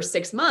anything for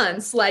 6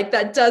 months, like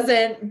that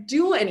doesn't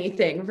do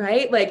anything,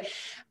 right? Like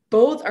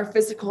both our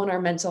physical and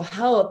our mental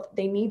health,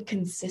 they need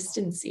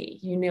consistency.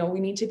 We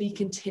need to be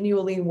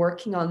continually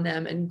working on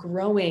them and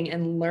growing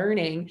and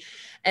learning.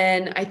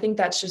 And I think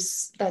that's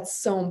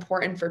so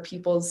important for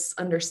people's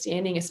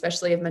understanding,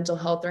 especially of mental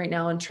health right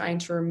now, and trying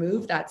to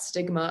remove that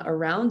stigma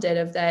around it,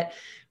 of that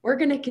we're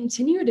going to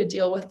continue to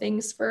deal with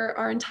things for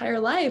our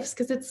entire lives,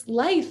 because it's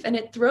life and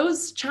it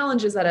throws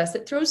challenges at us.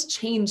 It throws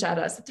change at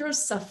us. It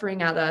throws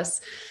suffering at us.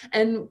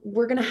 And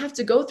we're going to have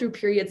to go through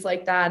periods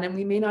like that. And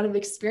we may not have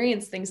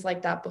experienced things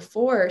like that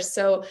before.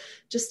 So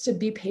just to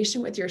be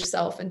patient with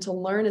yourself and to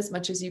learn as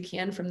much as you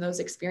can from those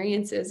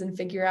experiences, and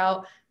figure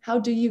out, how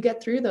do you get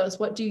through those?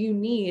 What do you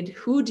need?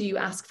 Who do you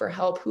ask for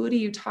help? Who do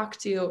you talk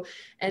to?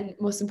 And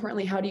most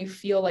importantly, how do you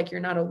feel like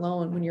you're not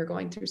alone when you're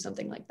going through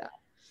something like that?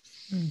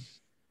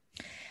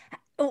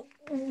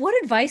 What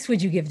advice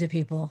would you give to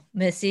people,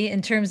 Missy,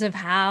 in terms of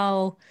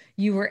how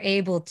you were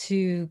able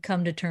to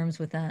come to terms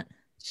with that?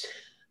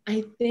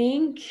 I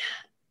think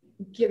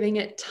giving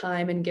it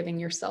time and giving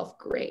yourself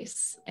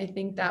grace. I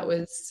think that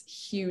was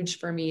huge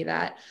for me,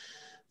 that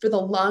for the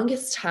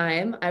longest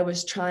time, I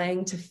was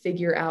trying to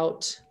figure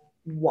out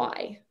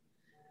why.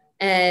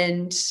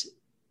 And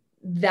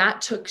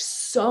that took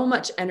so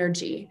much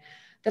energy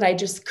that I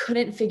just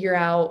couldn't figure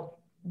out,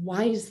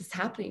 why is this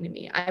happening to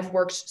me? I've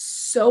worked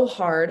so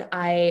hard.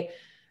 I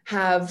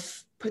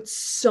have put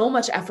so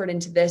much effort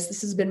into this.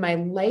 This has been my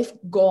life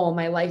goal,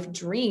 my life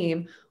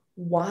dream.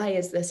 Why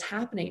is this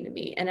happening to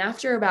me? And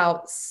after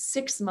about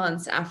 6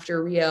 months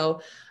after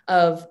Rio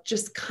of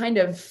just kind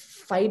of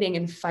fighting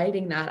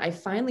that, I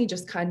finally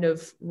just kind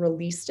of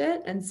released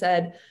it and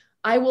said,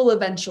 I will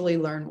eventually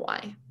learn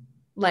why.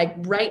 Like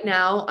right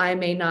now, I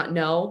may not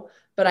know,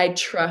 but I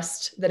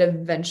trust that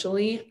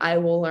eventually I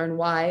will learn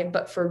why.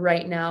 But for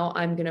right now,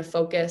 I'm going to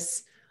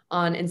focus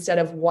on, instead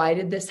of why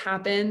did this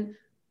happen,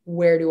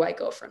 where do I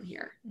go from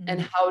here? And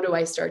Mm. how do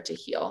I start to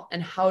heal?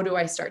 And how do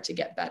I start to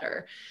get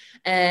better?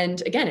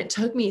 And again, it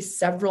took me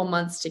several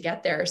months to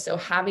get there. So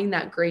having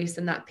that grace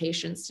and that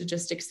patience to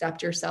just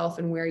accept yourself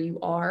and where you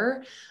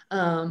are,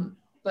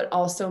 but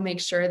also make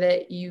sure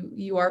that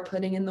you are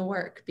putting in the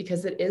work,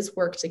 because it is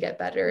work to get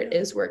better. It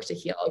is work to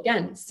heal.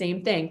 Again,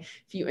 same thing.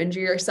 If you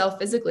injure yourself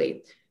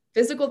physically,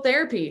 physical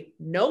therapy,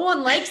 no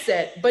one likes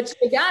it, but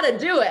you gotta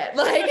do it.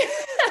 Like,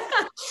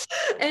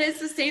 and it's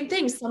the same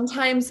thing.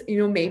 Sometimes,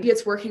 maybe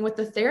it's working with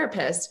the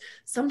therapist.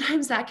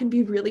 Sometimes that can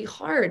be really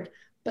hard,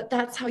 but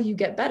that's how you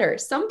get better.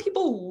 Some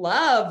people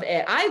love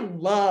it. I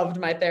loved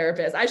my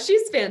therapist.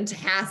 She's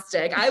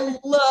fantastic. I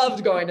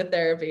loved going to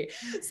therapy.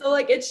 So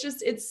like,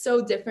 it's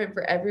so different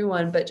for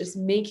everyone, but just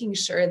making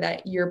sure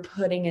that you're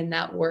putting in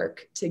that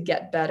work to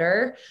get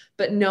better,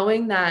 but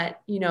knowing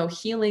that,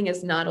 healing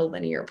is not a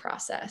linear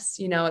process.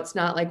 It's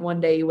not like one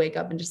day you wake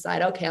up and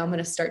decide, okay, I'm going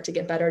to start to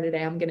get better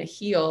today. I'm going to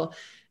heal.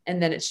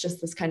 And then it's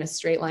just this kind of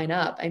straight line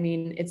up. I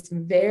mean, it's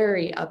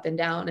very up and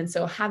down. And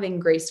so having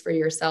grace for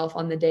yourself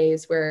on the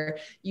days where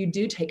you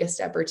do take a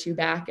step or two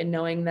back, and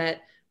knowing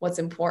that what's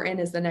important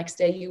is the next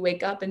day you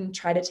wake up and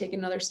try to take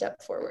another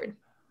step forward.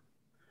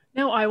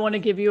 Now I want to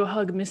give you a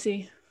hug,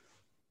 Missy.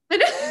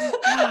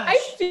 I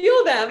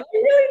feel them. I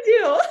really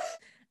do.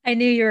 I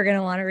knew you were going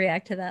to want to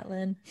react to that,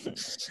 Lynn.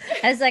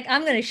 I was like,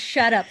 I'm going to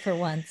shut up for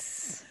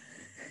once.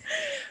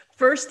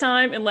 First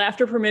time in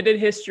Laughter Permitted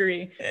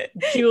history,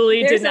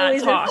 Julie did not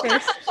talk.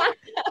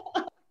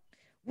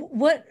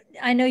 What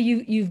I know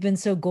you've been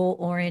so goal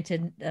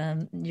oriented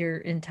your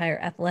entire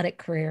athletic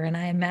career, and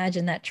I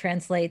imagine that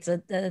translates a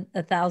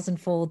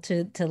thousandfold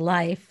to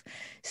life.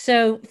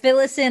 So fill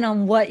us in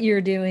on what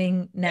you're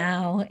doing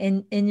now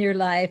in your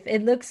life.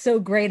 It looks so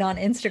great on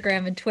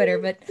Instagram and Twitter,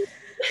 but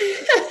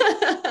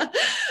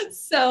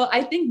So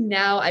I think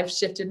now I've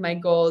shifted my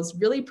goals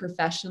really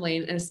professionally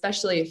and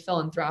especially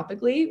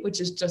philanthropically, which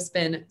has just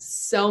been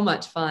so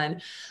much fun.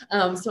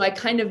 So I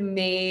kind of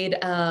made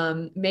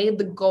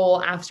the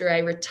goal after I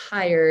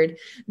retired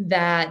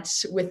that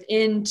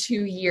within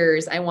 2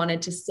 years, I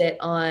wanted to sit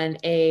on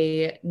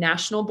a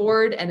national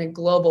board and a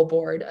global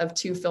board of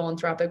 2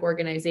 philanthropic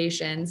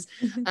organizations.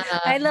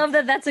 I love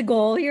that that's a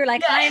goal. You're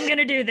like, yeah. I am going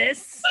to do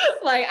this.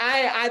 Like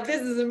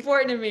this is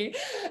important to me.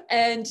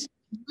 And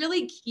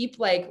really keep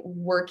like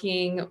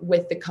working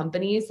with the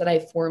companies that I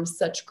formed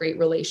such great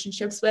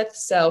relationships with.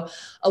 So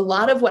a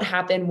lot of what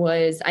happened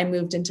was I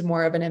moved into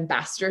more of an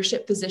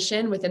ambassadorship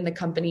position within the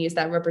companies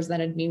that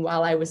represented me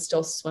while I was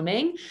still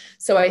swimming.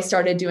 So I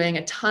started doing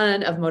a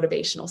ton of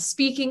motivational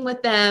speaking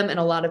with them and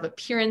a lot of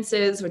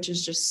appearances, which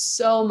is just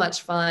so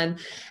much fun.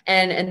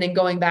 And then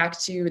going back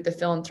to the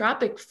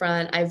philanthropic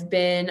front, I've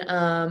been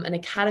an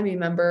academy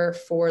member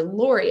for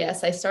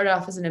Laureus. I started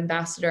off as an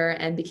ambassador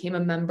and became a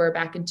member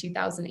back in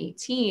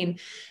 2018.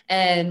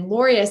 And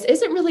Laureus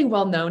isn't really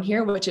well known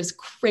here, which is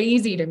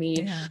crazy to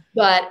me,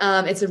 but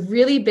it's a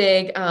really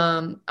big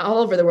all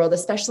over the world,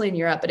 especially in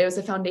Europe. But it was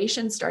a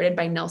foundation started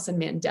by Nelson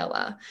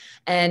Mandela,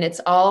 and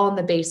it's all on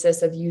the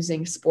basis of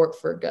using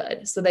sport for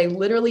good. So they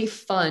literally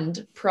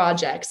fund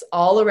projects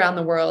all around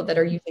the world that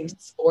are using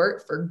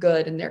sport for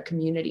good in their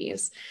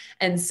communities.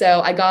 And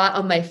so I got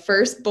on my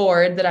first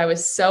board that I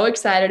was so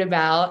excited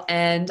about,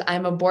 and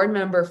I'm a board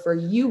member for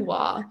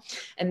UWA,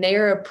 and they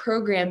are a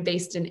program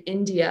based in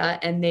India.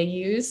 And they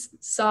use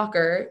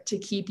soccer to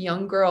keep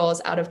young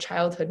girls out of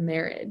childhood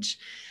marriage.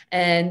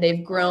 And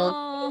they've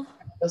grown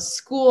a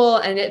school,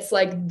 and it's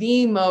like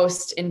the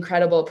most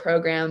incredible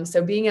program.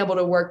 So being able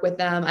to work with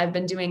them, I've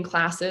been doing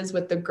classes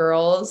with the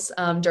girls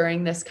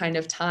during this kind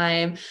of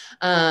time,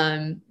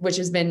 which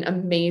has been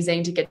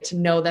amazing to get to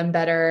know them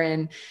better,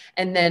 and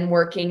then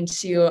working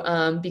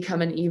to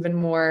become an even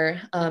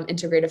more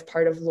integrative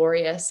part of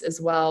Laureus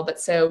as well. But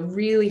so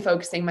really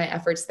focusing my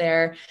efforts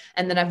there.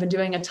 And then I've been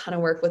doing a ton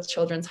of work with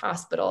Children's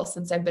Hospital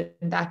since I've been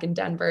back in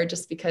Denver,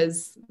 just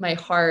because my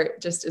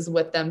heart just is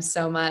with them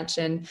so much.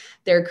 And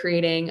they're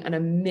creating an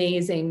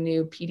amazing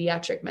new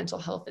pediatric mental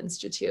health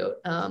institute,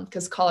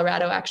 because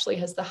Colorado actually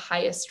has the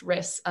highest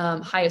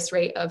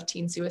rate of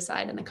teen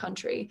suicide in the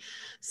country.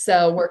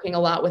 So working a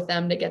lot with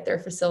them to get their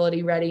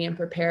facility ready and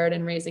prepared,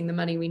 and raising the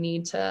money we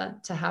need to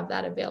have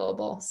that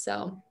available.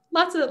 So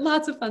lots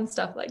of fun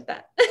stuff like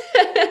that.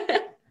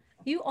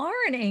 You are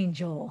an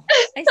angel.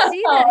 I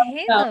see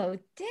that halo.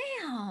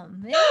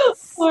 Damn.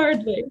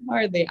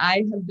 Hardly.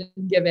 I have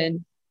been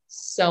given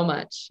so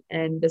much,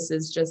 and this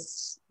is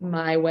just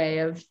my way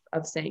of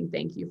saying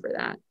thank you for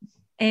that.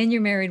 And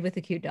you're married with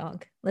a cute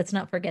dog. Let's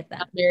not forget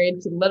that. I'm married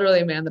to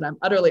literally a man that I'm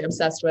utterly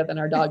obsessed with, and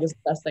our dog is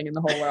the best thing in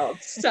the whole world.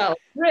 So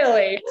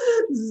really,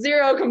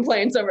 zero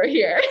complaints over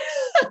here.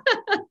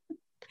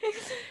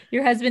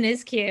 Your husband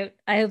is cute.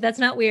 I hope that's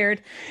not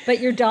weird, but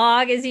your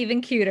dog is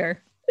even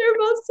cuter. They're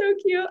both so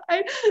cute.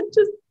 I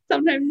just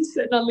sometimes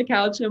sitting on the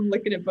couch and I'm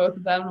looking at both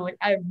of them. And I'm like,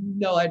 I have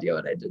no idea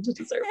what I did to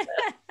deserve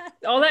this.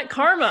 All that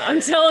karma, I'm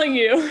telling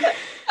you.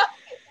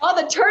 All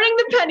the turning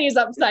the pennies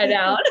upside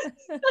down.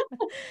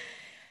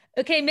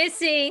 Okay,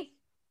 Missy,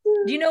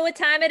 do you know what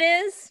time it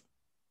is?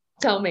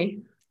 Tell me.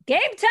 Game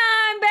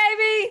time,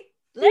 baby.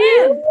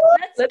 Lamb,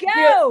 let's Let's do it.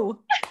 go.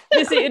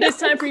 Missy, it is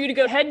time for you to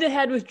go head to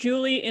head with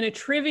Julie in a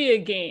trivia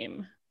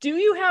game. Do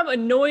you have a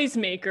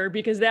noisemaker?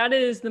 Because that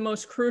is the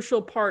most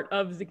crucial part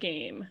of the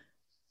game.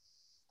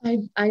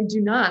 I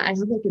do not. I have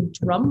like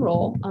a drum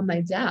roll on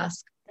my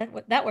desk.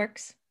 That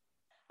works.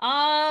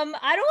 I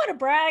don't want to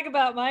brag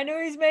about my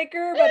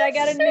noisemaker, but I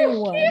got a new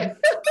one.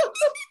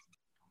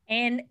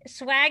 And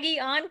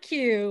Swaggy on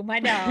cue, my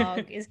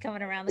dog, is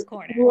coming around the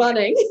corner.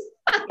 Running.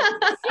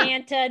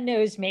 Santa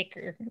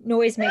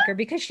noisemaker,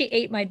 because she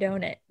ate my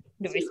donut.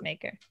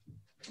 Noisemaker.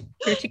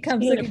 Here she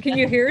comes. Look, can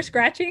you hear her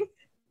scratching?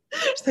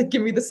 She's like,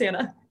 give me the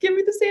Santa. Give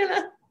me the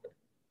Santa.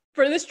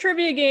 For this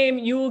trivia game,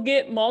 you will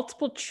get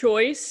multiple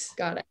choice.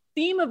 Got it.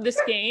 Theme of this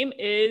game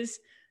is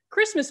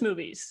Christmas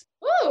movies.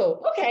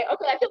 Oh, okay.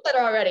 I feel better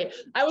already.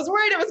 I was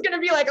worried it was going to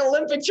be like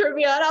Olympic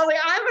trivia, and I was like,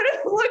 I'm going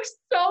to look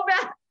so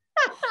bad.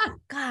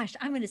 Gosh,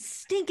 I'm going to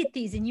stink at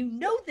these, and you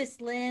know this,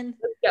 Lynn.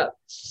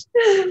 Let's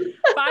go.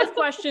 5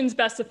 questions,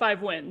 best of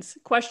 5 wins.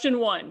 Question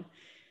 1.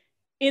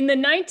 In the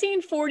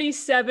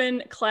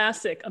 1947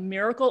 classic, A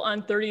Miracle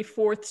on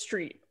 34th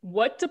Street,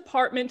 what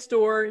department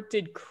store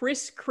did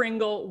Kris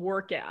Kringle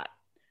work at?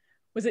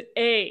 Was it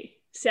A,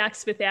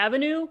 Saks Fifth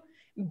Avenue,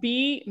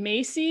 B,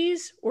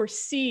 Macy's, or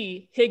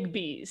C,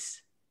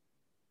 Higbee's?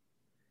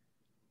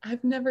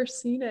 I've never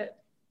seen it.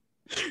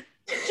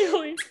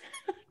 Julie,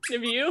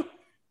 have you?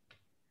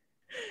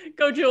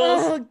 Go,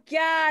 Jules. Oh,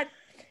 God.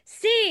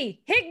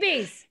 C,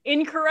 Higbee's.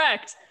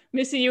 Incorrect.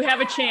 Missy, you have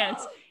a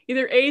chance.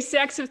 Either A,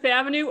 Saks Fifth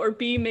Avenue, or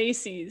B,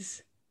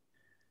 Macy's.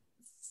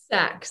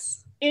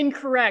 Saks.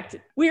 Incorrect.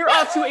 We are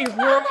off to a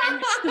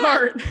roaring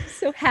start.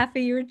 So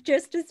happy you're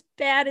just as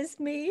bad as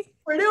me.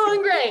 We're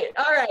doing great.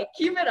 All right,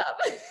 keep it up.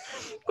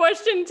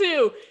 Question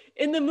 2.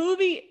 In the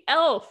movie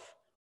Elf,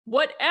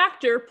 what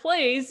actor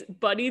plays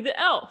Buddy the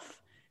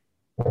Elf?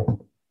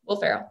 Will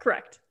Ferrell.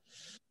 Correct.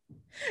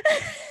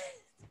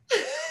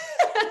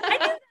 I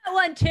knew that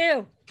one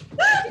too.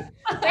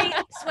 Wait,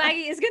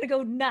 Swaggy is going to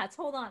go nuts.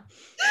 Hold on.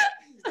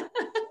 Oh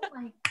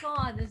my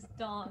God, this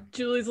dog.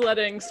 Julie's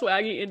letting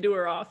Swaggy into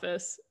her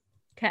office.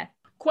 Okay.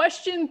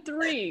 Question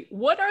 3.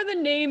 What are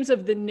the names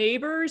of the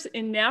neighbors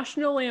in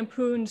National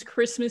Lampoon's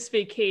Christmas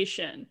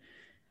Vacation?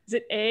 Is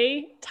it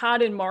A,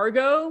 Todd and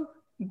Margot,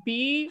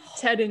 B,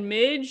 Ted and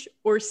Midge,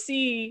 or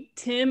C,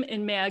 Tim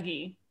and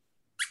Maggie?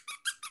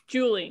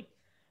 Julie.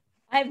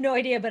 I have no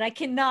idea, but I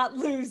cannot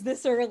lose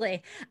this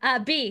early.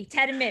 B,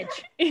 Ted and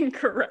Midge.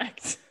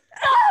 Incorrect.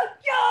 Oh,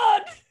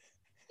 God.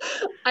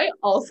 I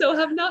also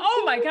have not. Oh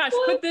seen my this gosh,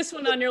 one. put this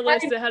one on your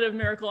list ahead of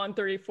Miracle on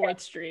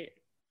 34th Street.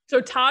 So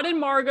Todd and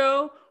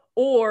Margot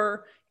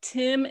or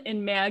Tim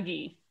and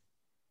Maggie?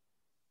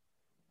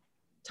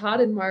 Todd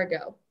and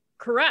Margot.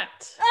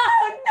 Correct.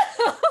 Oh,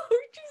 no.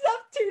 She's up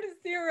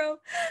 2-0.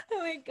 Oh,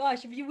 my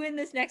gosh. If you win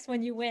this next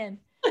one, you win.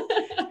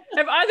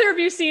 Have either of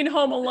you seen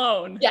Home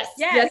Alone? Yes.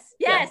 Yes.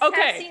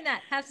 Okay. Have seen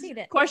that. Have seen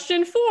it.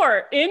 Question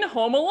 4. In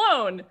Home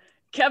Alone,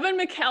 Kevin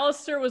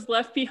McAllister was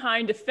left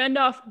behind to fend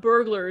off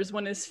burglars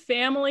when his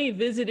family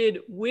visited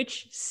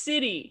which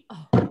city?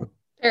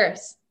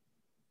 Paris.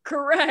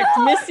 Correct.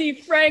 Missy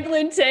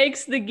Franklin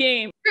takes the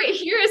game. Great.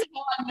 Here is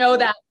how I know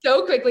that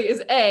so quickly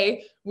is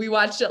A, we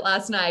watched it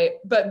last night,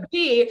 but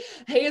B,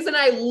 Hayes and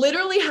I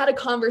literally had a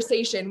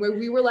conversation where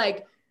we were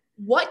like,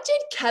 what did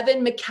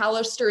Kevin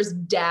McAllister's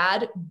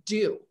dad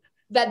do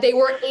that they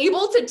were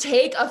able to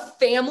take a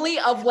family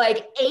of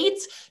like 8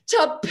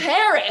 to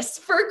Paris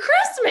for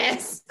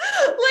Christmas?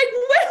 Like,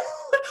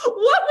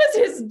 what was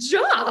his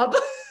job?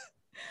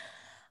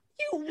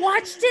 You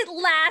watched it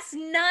last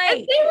And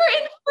night. they were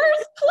in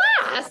first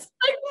class.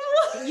 Like,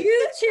 what?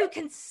 You two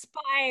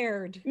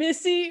conspired.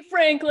 Missy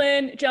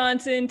Franklin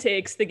Johnson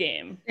takes the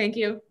game. Thank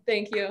you.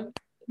 Thank you.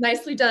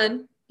 Nicely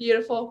done.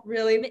 Beautiful.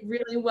 Really,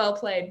 really well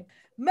played.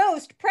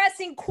 Most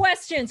pressing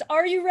questions.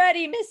 Are you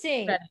ready,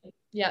 Missy? Ready.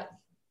 Yeah.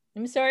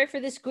 I'm sorry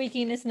for the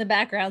squeakiness in the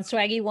background.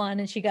 Swaggy won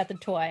and she got the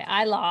toy.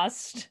 I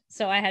lost,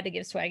 so I had to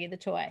give Swaggy the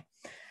toy.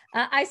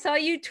 I saw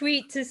you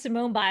tweet to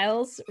Simone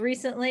Biles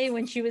recently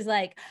when she was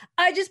like,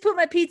 I just put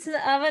my pizza in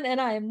the oven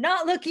and I am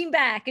not looking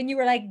back. And you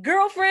were like,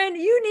 girlfriend,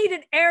 you need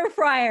an air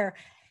fryer.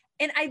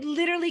 And I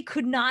literally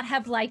could not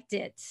have liked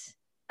it.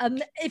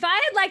 If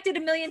I had liked it a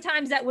million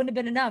times, that wouldn't have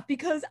been enough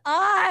because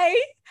I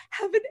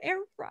have an air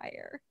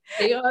fryer.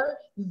 They are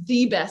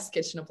the best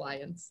kitchen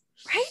appliance.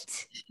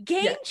 Right?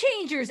 Game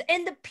changers.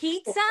 And the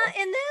pizza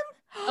in them?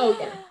 Oh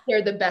yeah,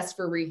 they're the best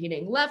for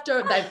reheating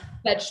leftover like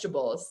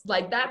vegetables.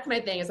 Like that's my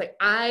thing. Is like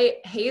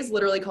Hayes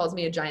literally calls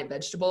me a giant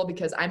vegetable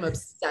because I'm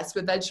obsessed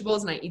with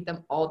vegetables and I eat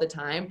them all the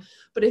time.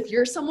 But if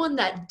you're someone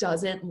that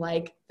doesn't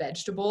like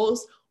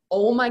vegetables,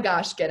 oh my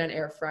gosh, get an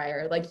air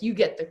fryer. Like you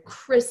get the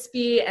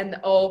crispy and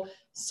the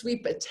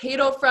sweet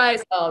potato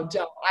fries. Oh,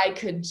 don't. I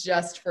could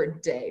just for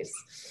days.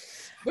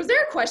 Was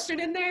there a question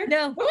in there?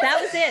 No, that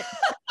was it.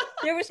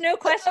 There was no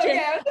question.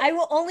 Okay. I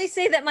will only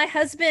say that my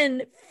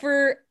husband,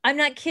 I'm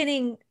not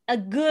kidding, a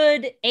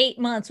good 8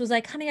 months was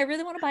like, honey, I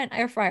really want to buy an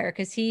air fryer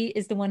because he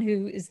is the one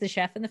who is the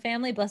chef in the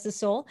family, bless his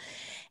soul.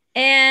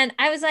 And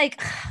I was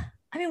like,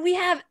 I mean, we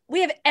have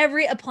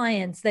every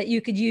appliance that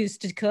you could use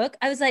to cook.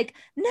 I was like,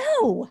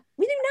 no,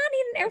 we do not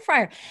need an air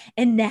fryer.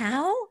 And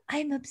now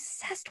I'm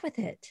obsessed with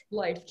it.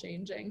 Life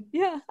changing.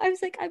 Yeah. I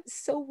was like, I'm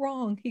so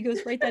wrong. He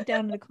goes, write that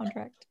down in the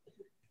contract.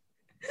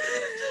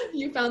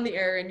 You found the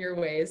error in your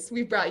ways.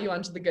 We brought you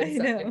onto the good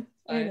side.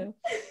 I know.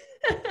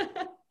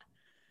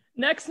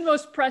 Next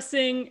most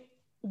pressing,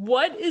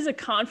 what is a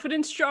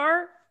confidence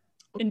jar?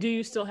 And do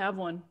you still have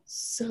one?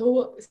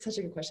 So, such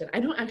a good question. I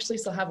don't actually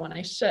still have one.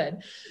 I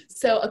should.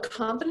 So a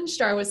confidence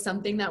jar was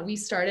something that we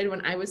started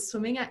when I was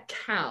swimming at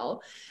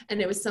Cal, and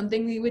it was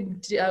something we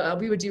would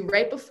do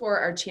right before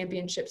our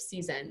championship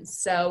season.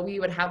 So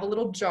we would have a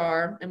little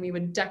jar and we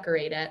would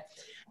decorate it.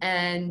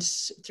 And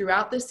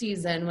throughout the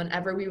season,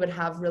 whenever we would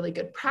have really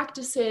good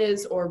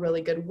practices or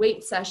really good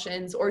weight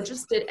sessions or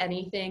just did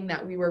anything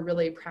that we were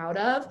really proud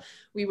of,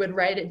 we would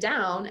write it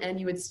down and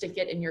you would stick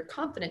it in your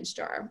confidence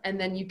jar. And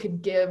then you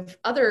could give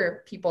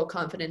other people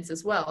confidence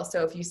as well.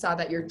 So if you saw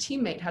that your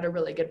teammate had a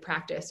really good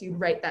practice, you'd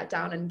write that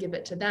down and give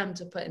it to them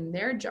to put in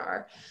their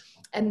jar.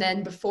 And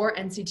then before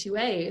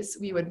NC2As,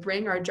 we would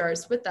bring our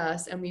jars with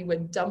us and we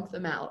would dump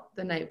them out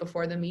the night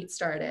before the meet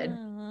started.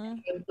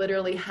 We would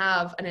literally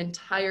have an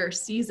entire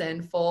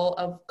season full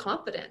of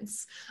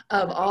confidence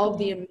of all of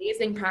the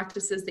amazing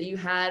practices that you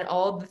had,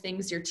 all of the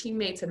things your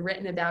teammates had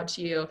written about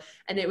you.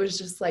 And it was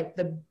just like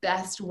the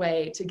best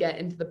way to get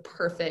into the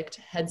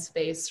perfect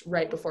headspace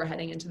right before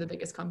heading into the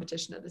biggest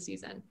competition of the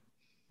season.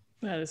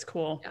 That is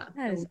cool. Yeah.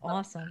 That is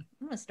awesome.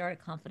 I'm going to start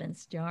a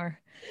confidence jar.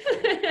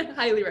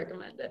 Highly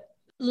recommend it.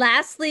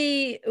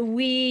 Lastly,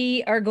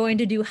 we are going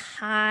to do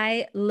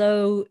high,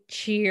 low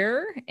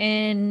cheer.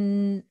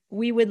 And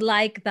we would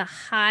like the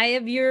high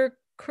of your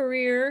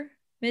career,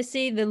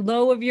 Missy, the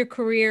low of your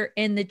career,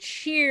 and the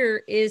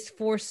cheer is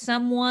for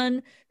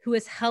someone who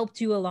has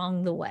helped you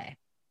along the way.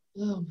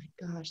 Oh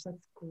my gosh,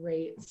 that's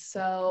great.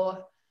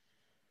 So,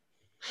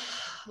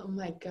 oh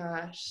my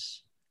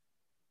gosh.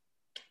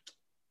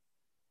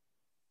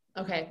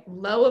 Okay,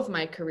 low of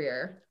my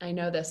career. I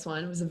know this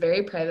one. It was a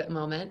very private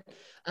moment.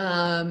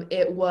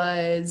 It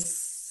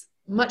was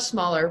much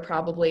smaller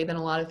probably than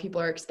a lot of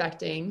people are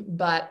expecting,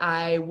 but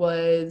I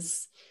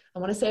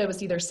want to say I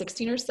was either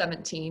 16 or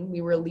 17.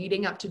 We were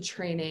leading up to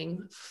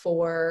training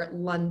for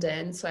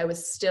London. So I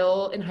was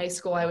still in high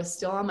school. I was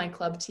still on my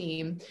club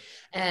team.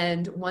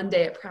 And one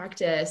day at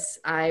practice,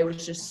 I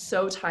was just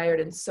so tired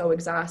and so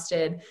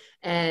exhausted.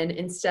 And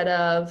instead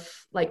of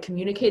like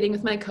communicating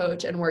with my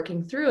coach and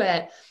working through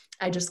it,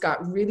 I just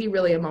got really,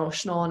 really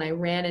emotional and I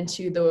ran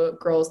into the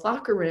girls'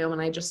 locker room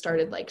and I just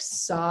started like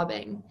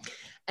sobbing.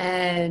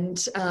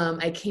 And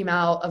I came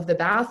out of the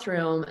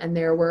bathroom and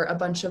there were a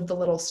bunch of the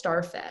little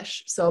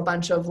starfish. So a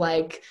bunch of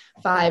like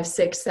 5,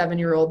 6,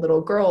 7-year-old little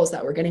girls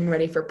that were getting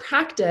ready for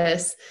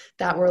practice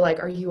that were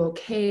like, are you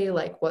okay?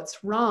 Like,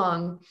 what's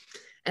wrong?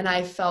 And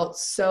I felt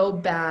so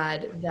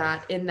bad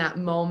that in that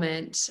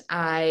moment,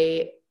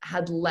 I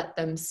had let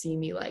them see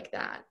me like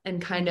that. And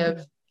kind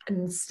of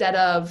instead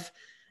of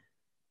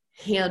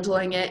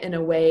handling it in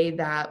a way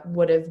that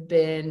would have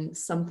been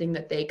something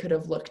that they could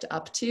have looked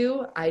up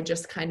to, I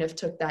just kind of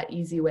took that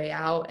easy way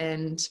out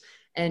and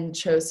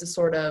chose to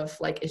sort of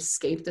like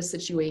escape the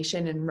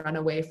situation and run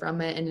away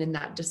from it. And in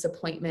that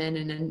disappointment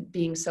and in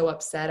being so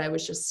upset, I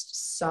was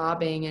just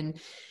sobbing.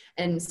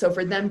 And so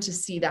for them to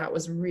see that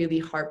was really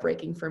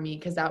heartbreaking for me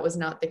because that was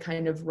not the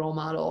kind of role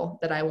model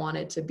that I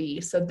wanted to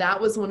be. So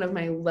that was one of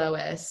my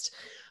lowest.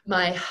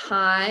 My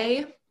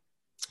high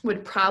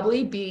would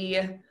probably be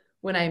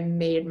when I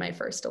made my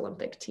first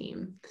Olympic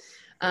team,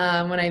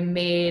 when I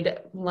made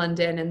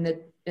London in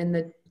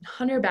the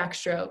 100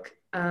 backstroke.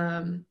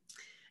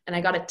 And I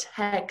got a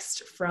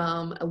text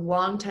from a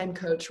longtime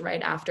coach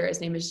right after.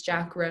 His name is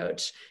Jack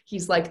Roach.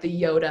 He's like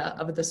the Yoda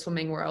of the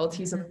swimming world.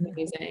 He's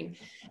amazing.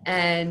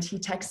 And he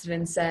texted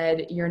and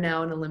said, "You're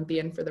now an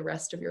Olympian for the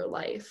rest of your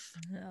life."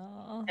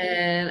 Aww.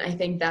 And I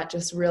think that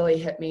just really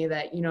hit me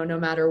that, you know, no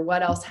matter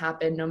what else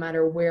happened, no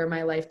matter where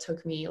my life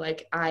took me,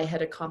 like I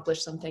had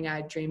accomplished something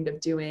I dreamed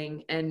of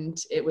doing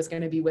and it was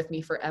going to be with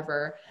me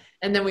forever.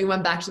 And then we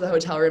went back to the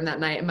hotel room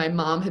that night and my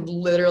mom had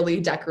literally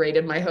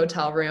decorated my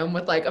hotel room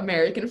with like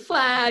American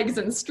flags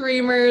and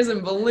streamers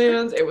and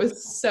balloons. It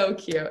was so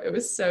cute. It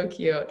was so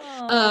cute.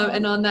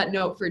 And on that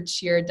note for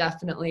cheer,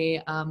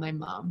 definitely my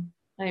mom.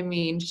 I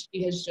mean,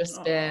 she has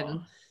just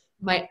been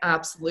my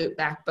absolute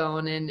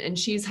backbone and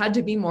she's had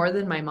to be more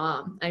than my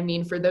mom. I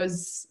mean, for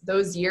those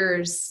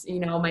years, you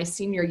know, my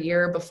senior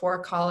year before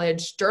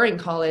college, during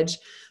college,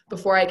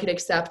 before I could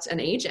accept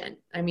an agent.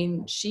 I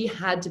mean, she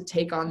had to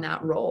take on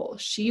that role.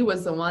 She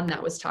was the one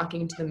that was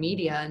talking to the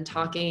media and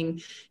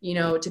talking, you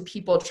know, to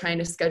people trying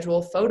to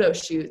schedule photo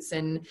shoots.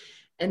 And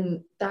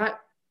that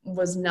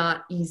was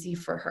not easy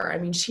for her. I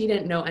mean, she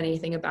didn't know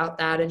anything about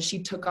that. And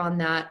she took on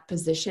that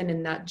position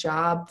and that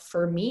job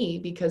for me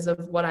because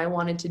of what I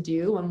wanted to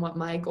do and what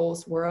my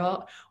goals were,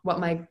 what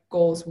my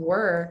goals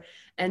were,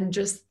 and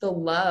just the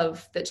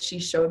love that she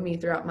showed me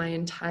throughout my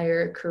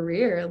entire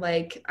career.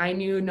 Like, I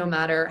knew no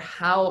matter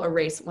how a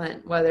race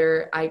went,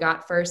 whether I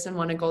got first and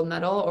won a gold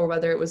medal or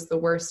whether it was the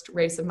worst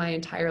race of my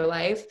entire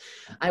life,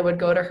 I would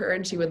go to her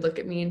and she would look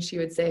at me and she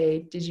would say,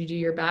 "Did you do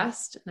your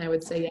best?" And I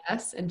would say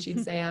yes. And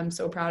she'd say, "I'm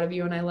so proud of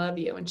you and I love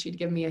you." And she'd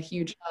give me a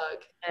huge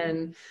hug.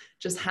 And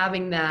just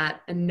having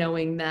that and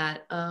knowing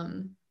that,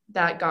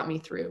 that got me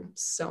through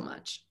so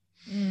much.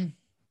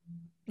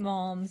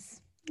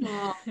 Moms.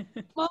 Aw,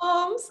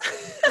 moms.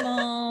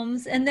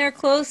 Moms. And they're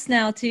close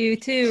now to you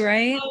too,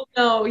 right?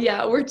 Oh,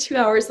 yeah, we're 2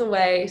 hours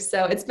away.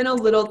 So it's been a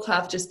little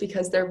tough just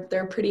because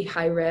they're pretty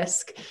high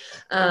risk.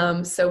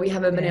 So we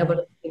haven't been able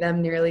to see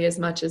them nearly as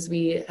much as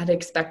we had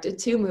expected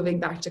to moving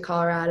back to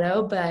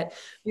Colorado, but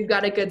we've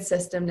got a good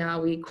system now.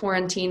 We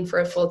quarantine for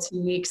a full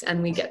 2 weeks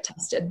and we get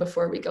tested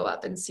before we go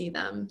up and see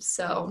them.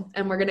 So,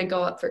 and we're going to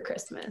go up for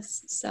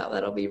Christmas. So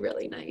that'll be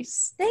really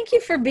nice. Thank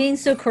you for being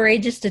so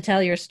courageous to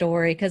tell your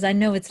story, because I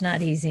know it's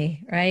not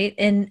easy, right?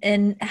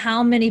 And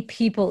how many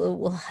people it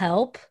will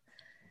help.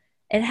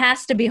 It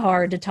has to be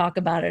hard to talk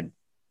about it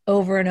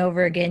over and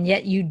over again,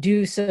 yet you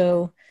do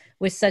so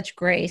with such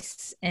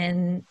grace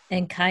and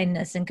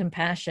kindness and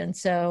compassion.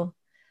 So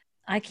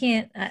I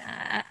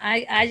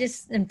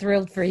just am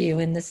thrilled for you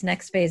in this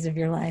next phase of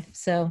your life.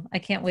 So I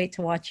can't wait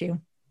to watch you.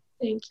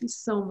 Thank you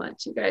so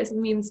much, you guys. It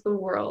means the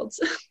world.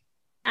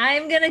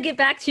 I'm going to get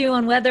back to you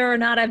on whether or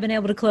not I've been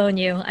able to clone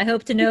you. I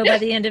hope to know by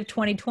the end of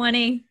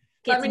 2020.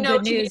 Get Let me some know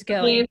good news if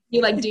going.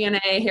 you like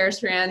DNA, hair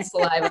strands,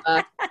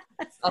 saliva.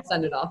 I'll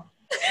send it all.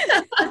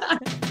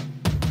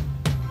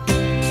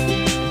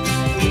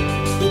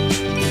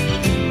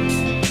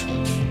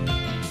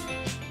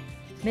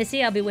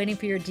 Missy, I'll be waiting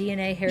for your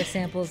DNA, hair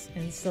samples,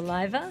 and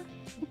saliva.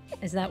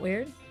 Is that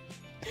weird?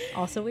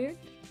 Also weird?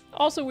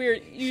 Also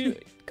weird. You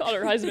called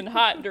her husband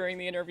hot during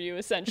the interview,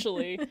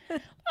 essentially. A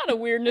lot of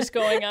weirdness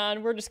going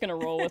on. We're just going to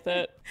roll with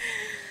it.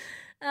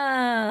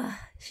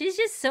 She's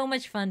just so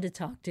much fun to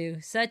talk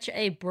to. Such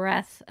a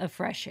breath of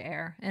fresh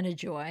air and a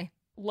joy.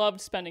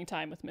 Loved spending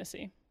time with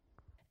Missy.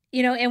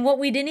 You know, and what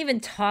we didn't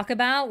even talk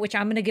about, which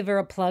I'm going to give her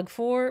a plug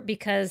for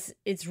because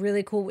it's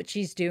really cool what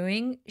she's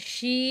doing.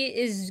 She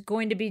is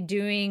going to be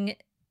doing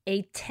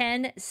a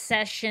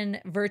 10-session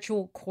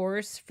virtual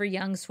course for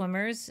young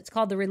swimmers. It's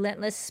called the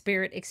Relentless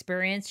Spirit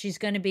Experience. She's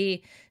going to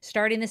be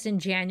starting this in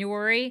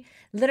January.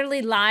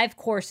 Literally live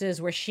courses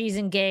where she's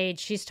engaged.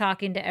 She's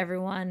talking to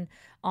everyone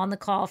on the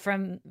call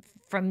from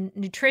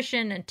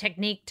nutrition and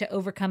technique to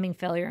overcoming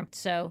failure.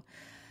 So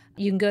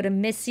you can go to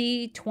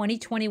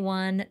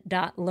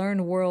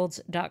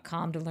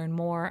missy2021.learnworlds.com to learn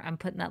more. I'm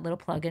putting that little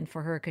plug in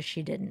for her because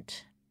she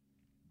didn't.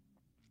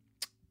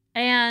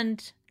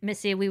 And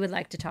Missy, we would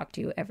like to talk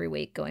to you every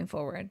week going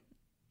forward.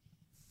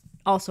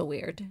 Also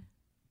weird.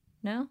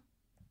 No?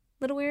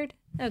 Little weird?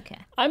 Okay.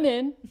 I'm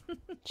in.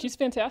 She's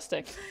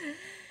fantastic.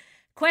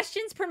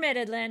 Questions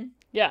permitted, Lynn.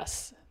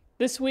 Yes.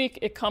 This week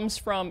it comes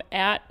from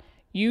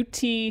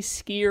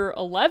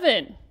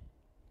 @UTSkier11.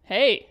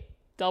 Hey,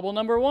 double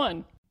number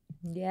 1.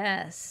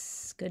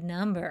 Yes, good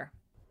number.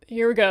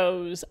 Here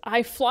goes.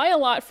 I fly a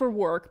lot for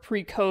work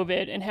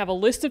pre-COVID and have a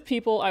list of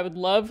people I would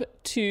love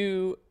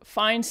to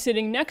find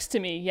sitting next to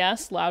me.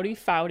 Yes, Loudy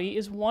Foudy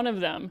is one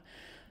of them.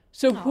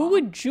 So who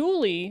would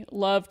Julie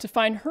love to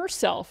find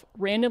herself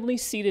randomly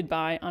seated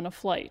by on a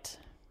flight?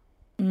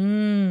 I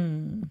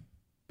don't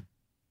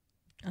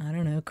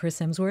know.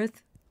 Chris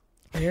Hemsworth?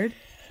 Weird.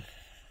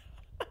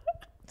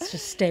 Let's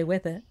just stay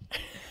with it.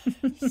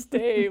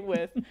 Stay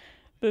with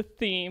the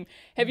theme.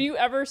 Have you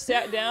ever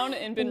sat down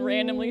and been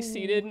randomly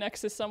seated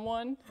next to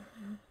someone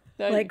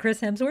that like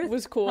Chris Hemsworth?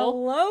 was cool?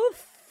 Hello,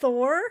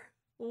 Thor.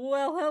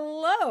 Well,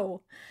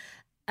 hello.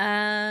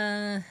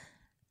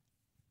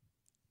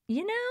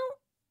 You know,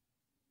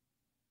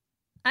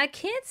 I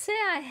can't say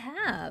I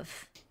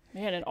have.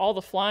 Man, and all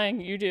the flying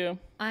you do.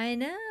 I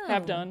know.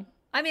 Have done.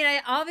 I mean,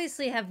 I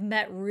obviously have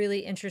met really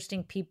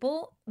interesting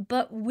people,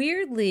 but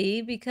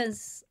weirdly,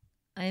 because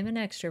I am an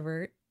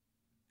extrovert,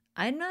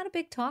 I'm not a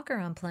big talker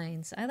on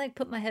planes. I like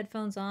put my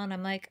headphones on.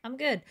 I'm like, I'm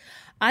good.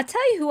 I'll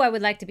tell you who I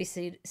would like to be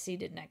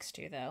seated next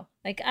to, though.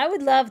 Like, I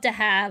would love to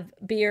have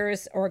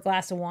beers or a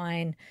glass of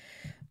wine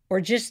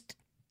or just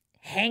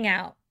hang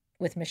out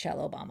with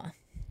Michelle Obama.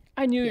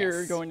 I knew you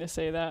were going to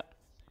say that.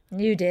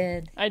 You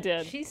did. I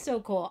did. She's so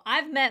cool.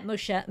 I've met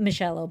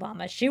Michelle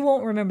Obama. She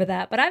won't remember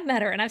that, but I've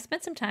met her and I've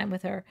spent some time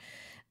with her,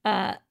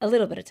 a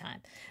little bit of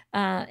time.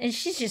 And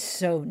she's just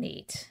so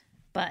neat.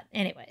 But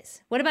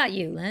anyways, what about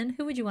you, Lynn?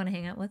 Who would you want to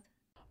hang out with?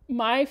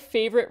 My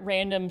favorite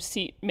random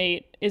seat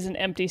mate is an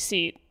empty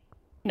seat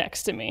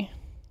next to me.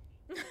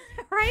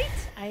 Right?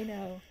 I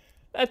know.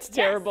 That's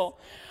terrible.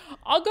 Yes.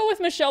 I'll go with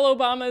Michelle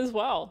Obama as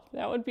well.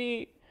 That'd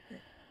be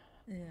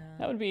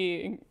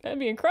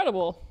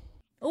incredible.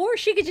 Or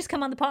she could just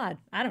come on the pod.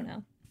 I don't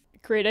know.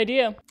 Great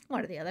idea.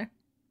 One or the other.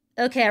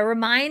 Okay, a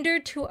reminder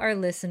to our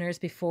listeners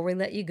before we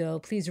let you go,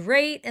 please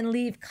rate and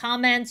leave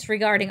comments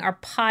regarding our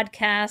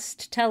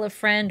podcast. Tell a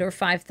friend or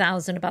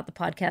 5,000 about the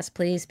podcast,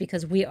 please,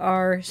 because we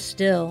are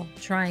still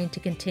trying to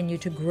continue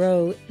to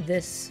grow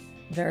this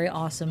very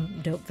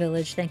awesome Dope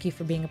Village. Thank you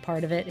for being a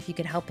part of it. If you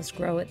could help us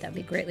grow it, that'd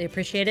be greatly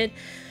appreciated.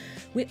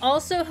 We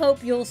also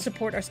hope you'll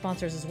support our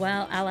sponsors as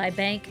well, Ally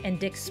Bank and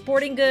Dick's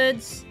Sporting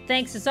Goods.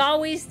 Thanks as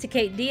always to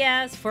Kate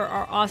Diaz for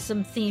our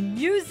awesome theme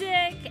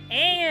music.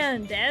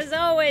 And as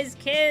always,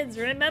 kids,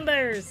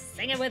 remember,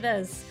 sing it with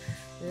us.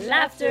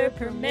 Laughter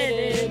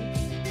permitted.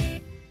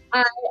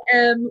 I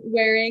am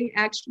wearing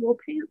actual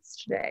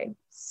pants today.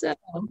 So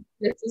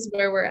this is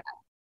where we're at.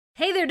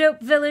 Hey there,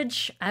 Dope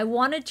Village. I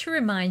wanted to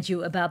remind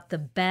you about the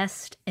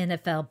best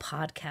NFL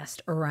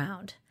podcast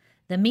around,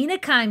 The Mina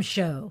Kimes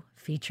Show,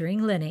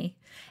 featuring Lenny.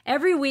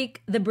 Every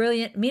week, the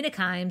brilliant Mina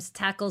Kimes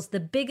tackles the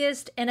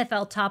biggest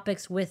NFL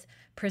topics with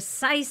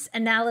precise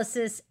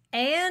analysis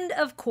and,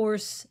 of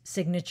course,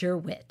 signature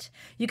wit.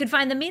 You can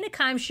find The Mina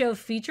Kimes Show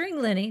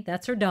featuring Lenny,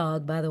 that's her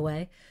dog, by the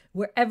way,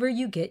 wherever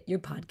you get your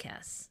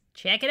podcasts.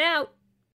 Check it out.